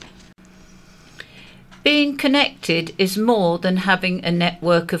 Being connected is more than having a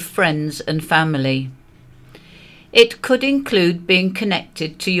network of friends and family. It could include being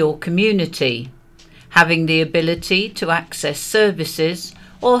connected to your community, having the ability to access services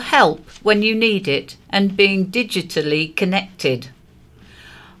or help when you need it, and being digitally connected.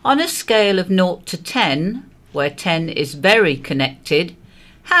 On a scale of 0 to 10, where 10 is very connected,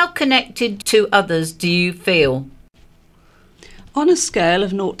 how connected to others do you feel? On a scale of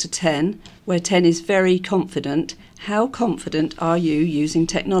 0 to 10, where 10 is very confident, how confident are you using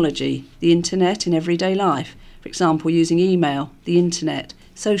technology, the internet in everyday life? For example, using email, the internet,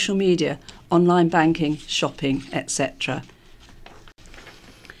 social media, online banking, shopping, etc.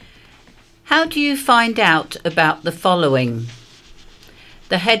 How do you find out about the following?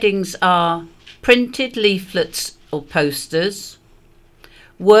 The headings are printed leaflets or posters,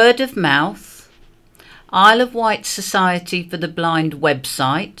 word of mouth, Isle of Wight Society for the Blind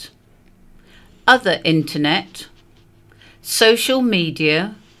website, other internet, social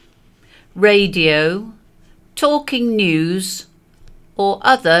media, radio, talking news, or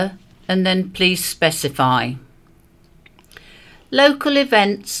other, and then please specify. Local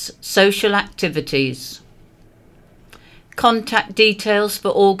events, social activities. Contact details for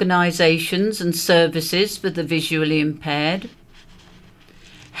organisations and services for the visually impaired.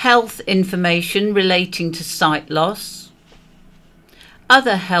 Health information relating to sight loss.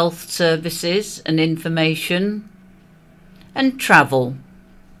 Other health services and information. And travel.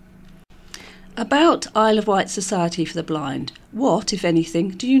 About Isle of Wight Society for the Blind. What, if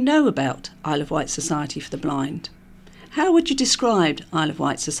anything, do you know about Isle of Wight Society for the Blind? How would you describe Isle of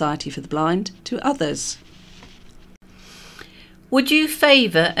Wight Society for the Blind to others? Would you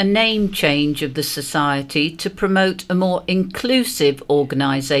favour a name change of the society to promote a more inclusive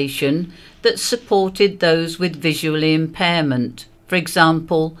organisation that supported those with visual impairment? For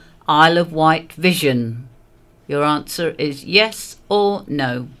example, Isle of Wight Vision. Your answer is yes or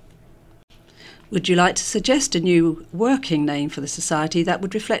no. Would you like to suggest a new working name for the society that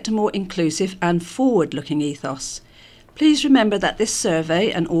would reflect a more inclusive and forward-looking ethos? Please remember that this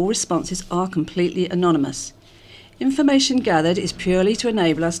survey and all responses are completely anonymous. Information gathered is purely to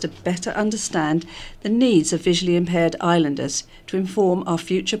enable us to better understand the needs of visually impaired islanders to inform our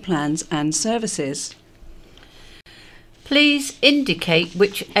future plans and services. Please indicate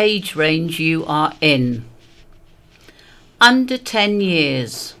which age range you are in. Under 10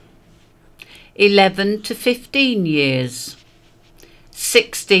 years, 11 to 15 years,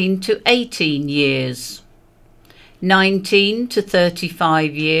 16 to 18 years, 19 to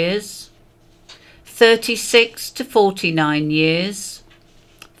 35 years, 36 to 49 years,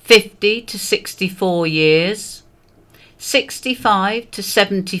 50 to 64 years, 65 to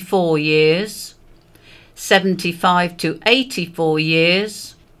 74 years, 75 to 84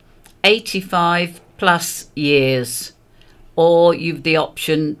 years, 85 plus years, or you've the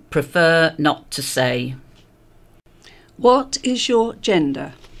option prefer not to say. What is your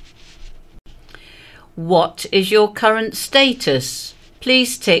gender? What is your current status?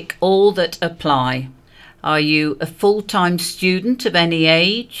 Please tick all that apply. Are you a full-time student of any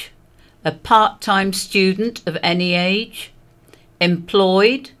age? A part-time student of any age?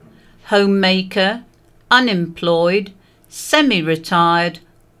 Employed? Homemaker? Unemployed? Semi-retired?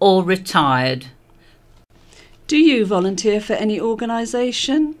 Or retired? Do you volunteer for any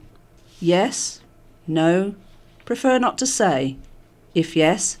organisation? Yes? No? Prefer not to say? If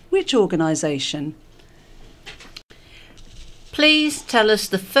yes, which organisation? Please tell us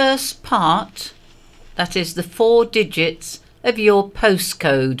the first part, that is the 4 digits, of your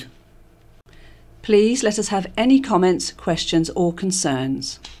postcode. Please let us have any comments, questions or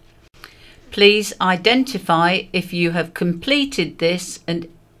concerns. Please identify if you have completed this and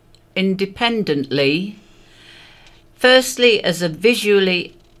independently, firstly as a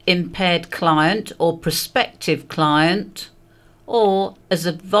visually impaired client or prospective client, or as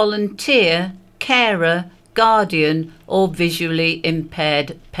a volunteer, carer, guardian or visually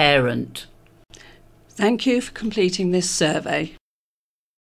impaired parent. Thank you for completing this survey.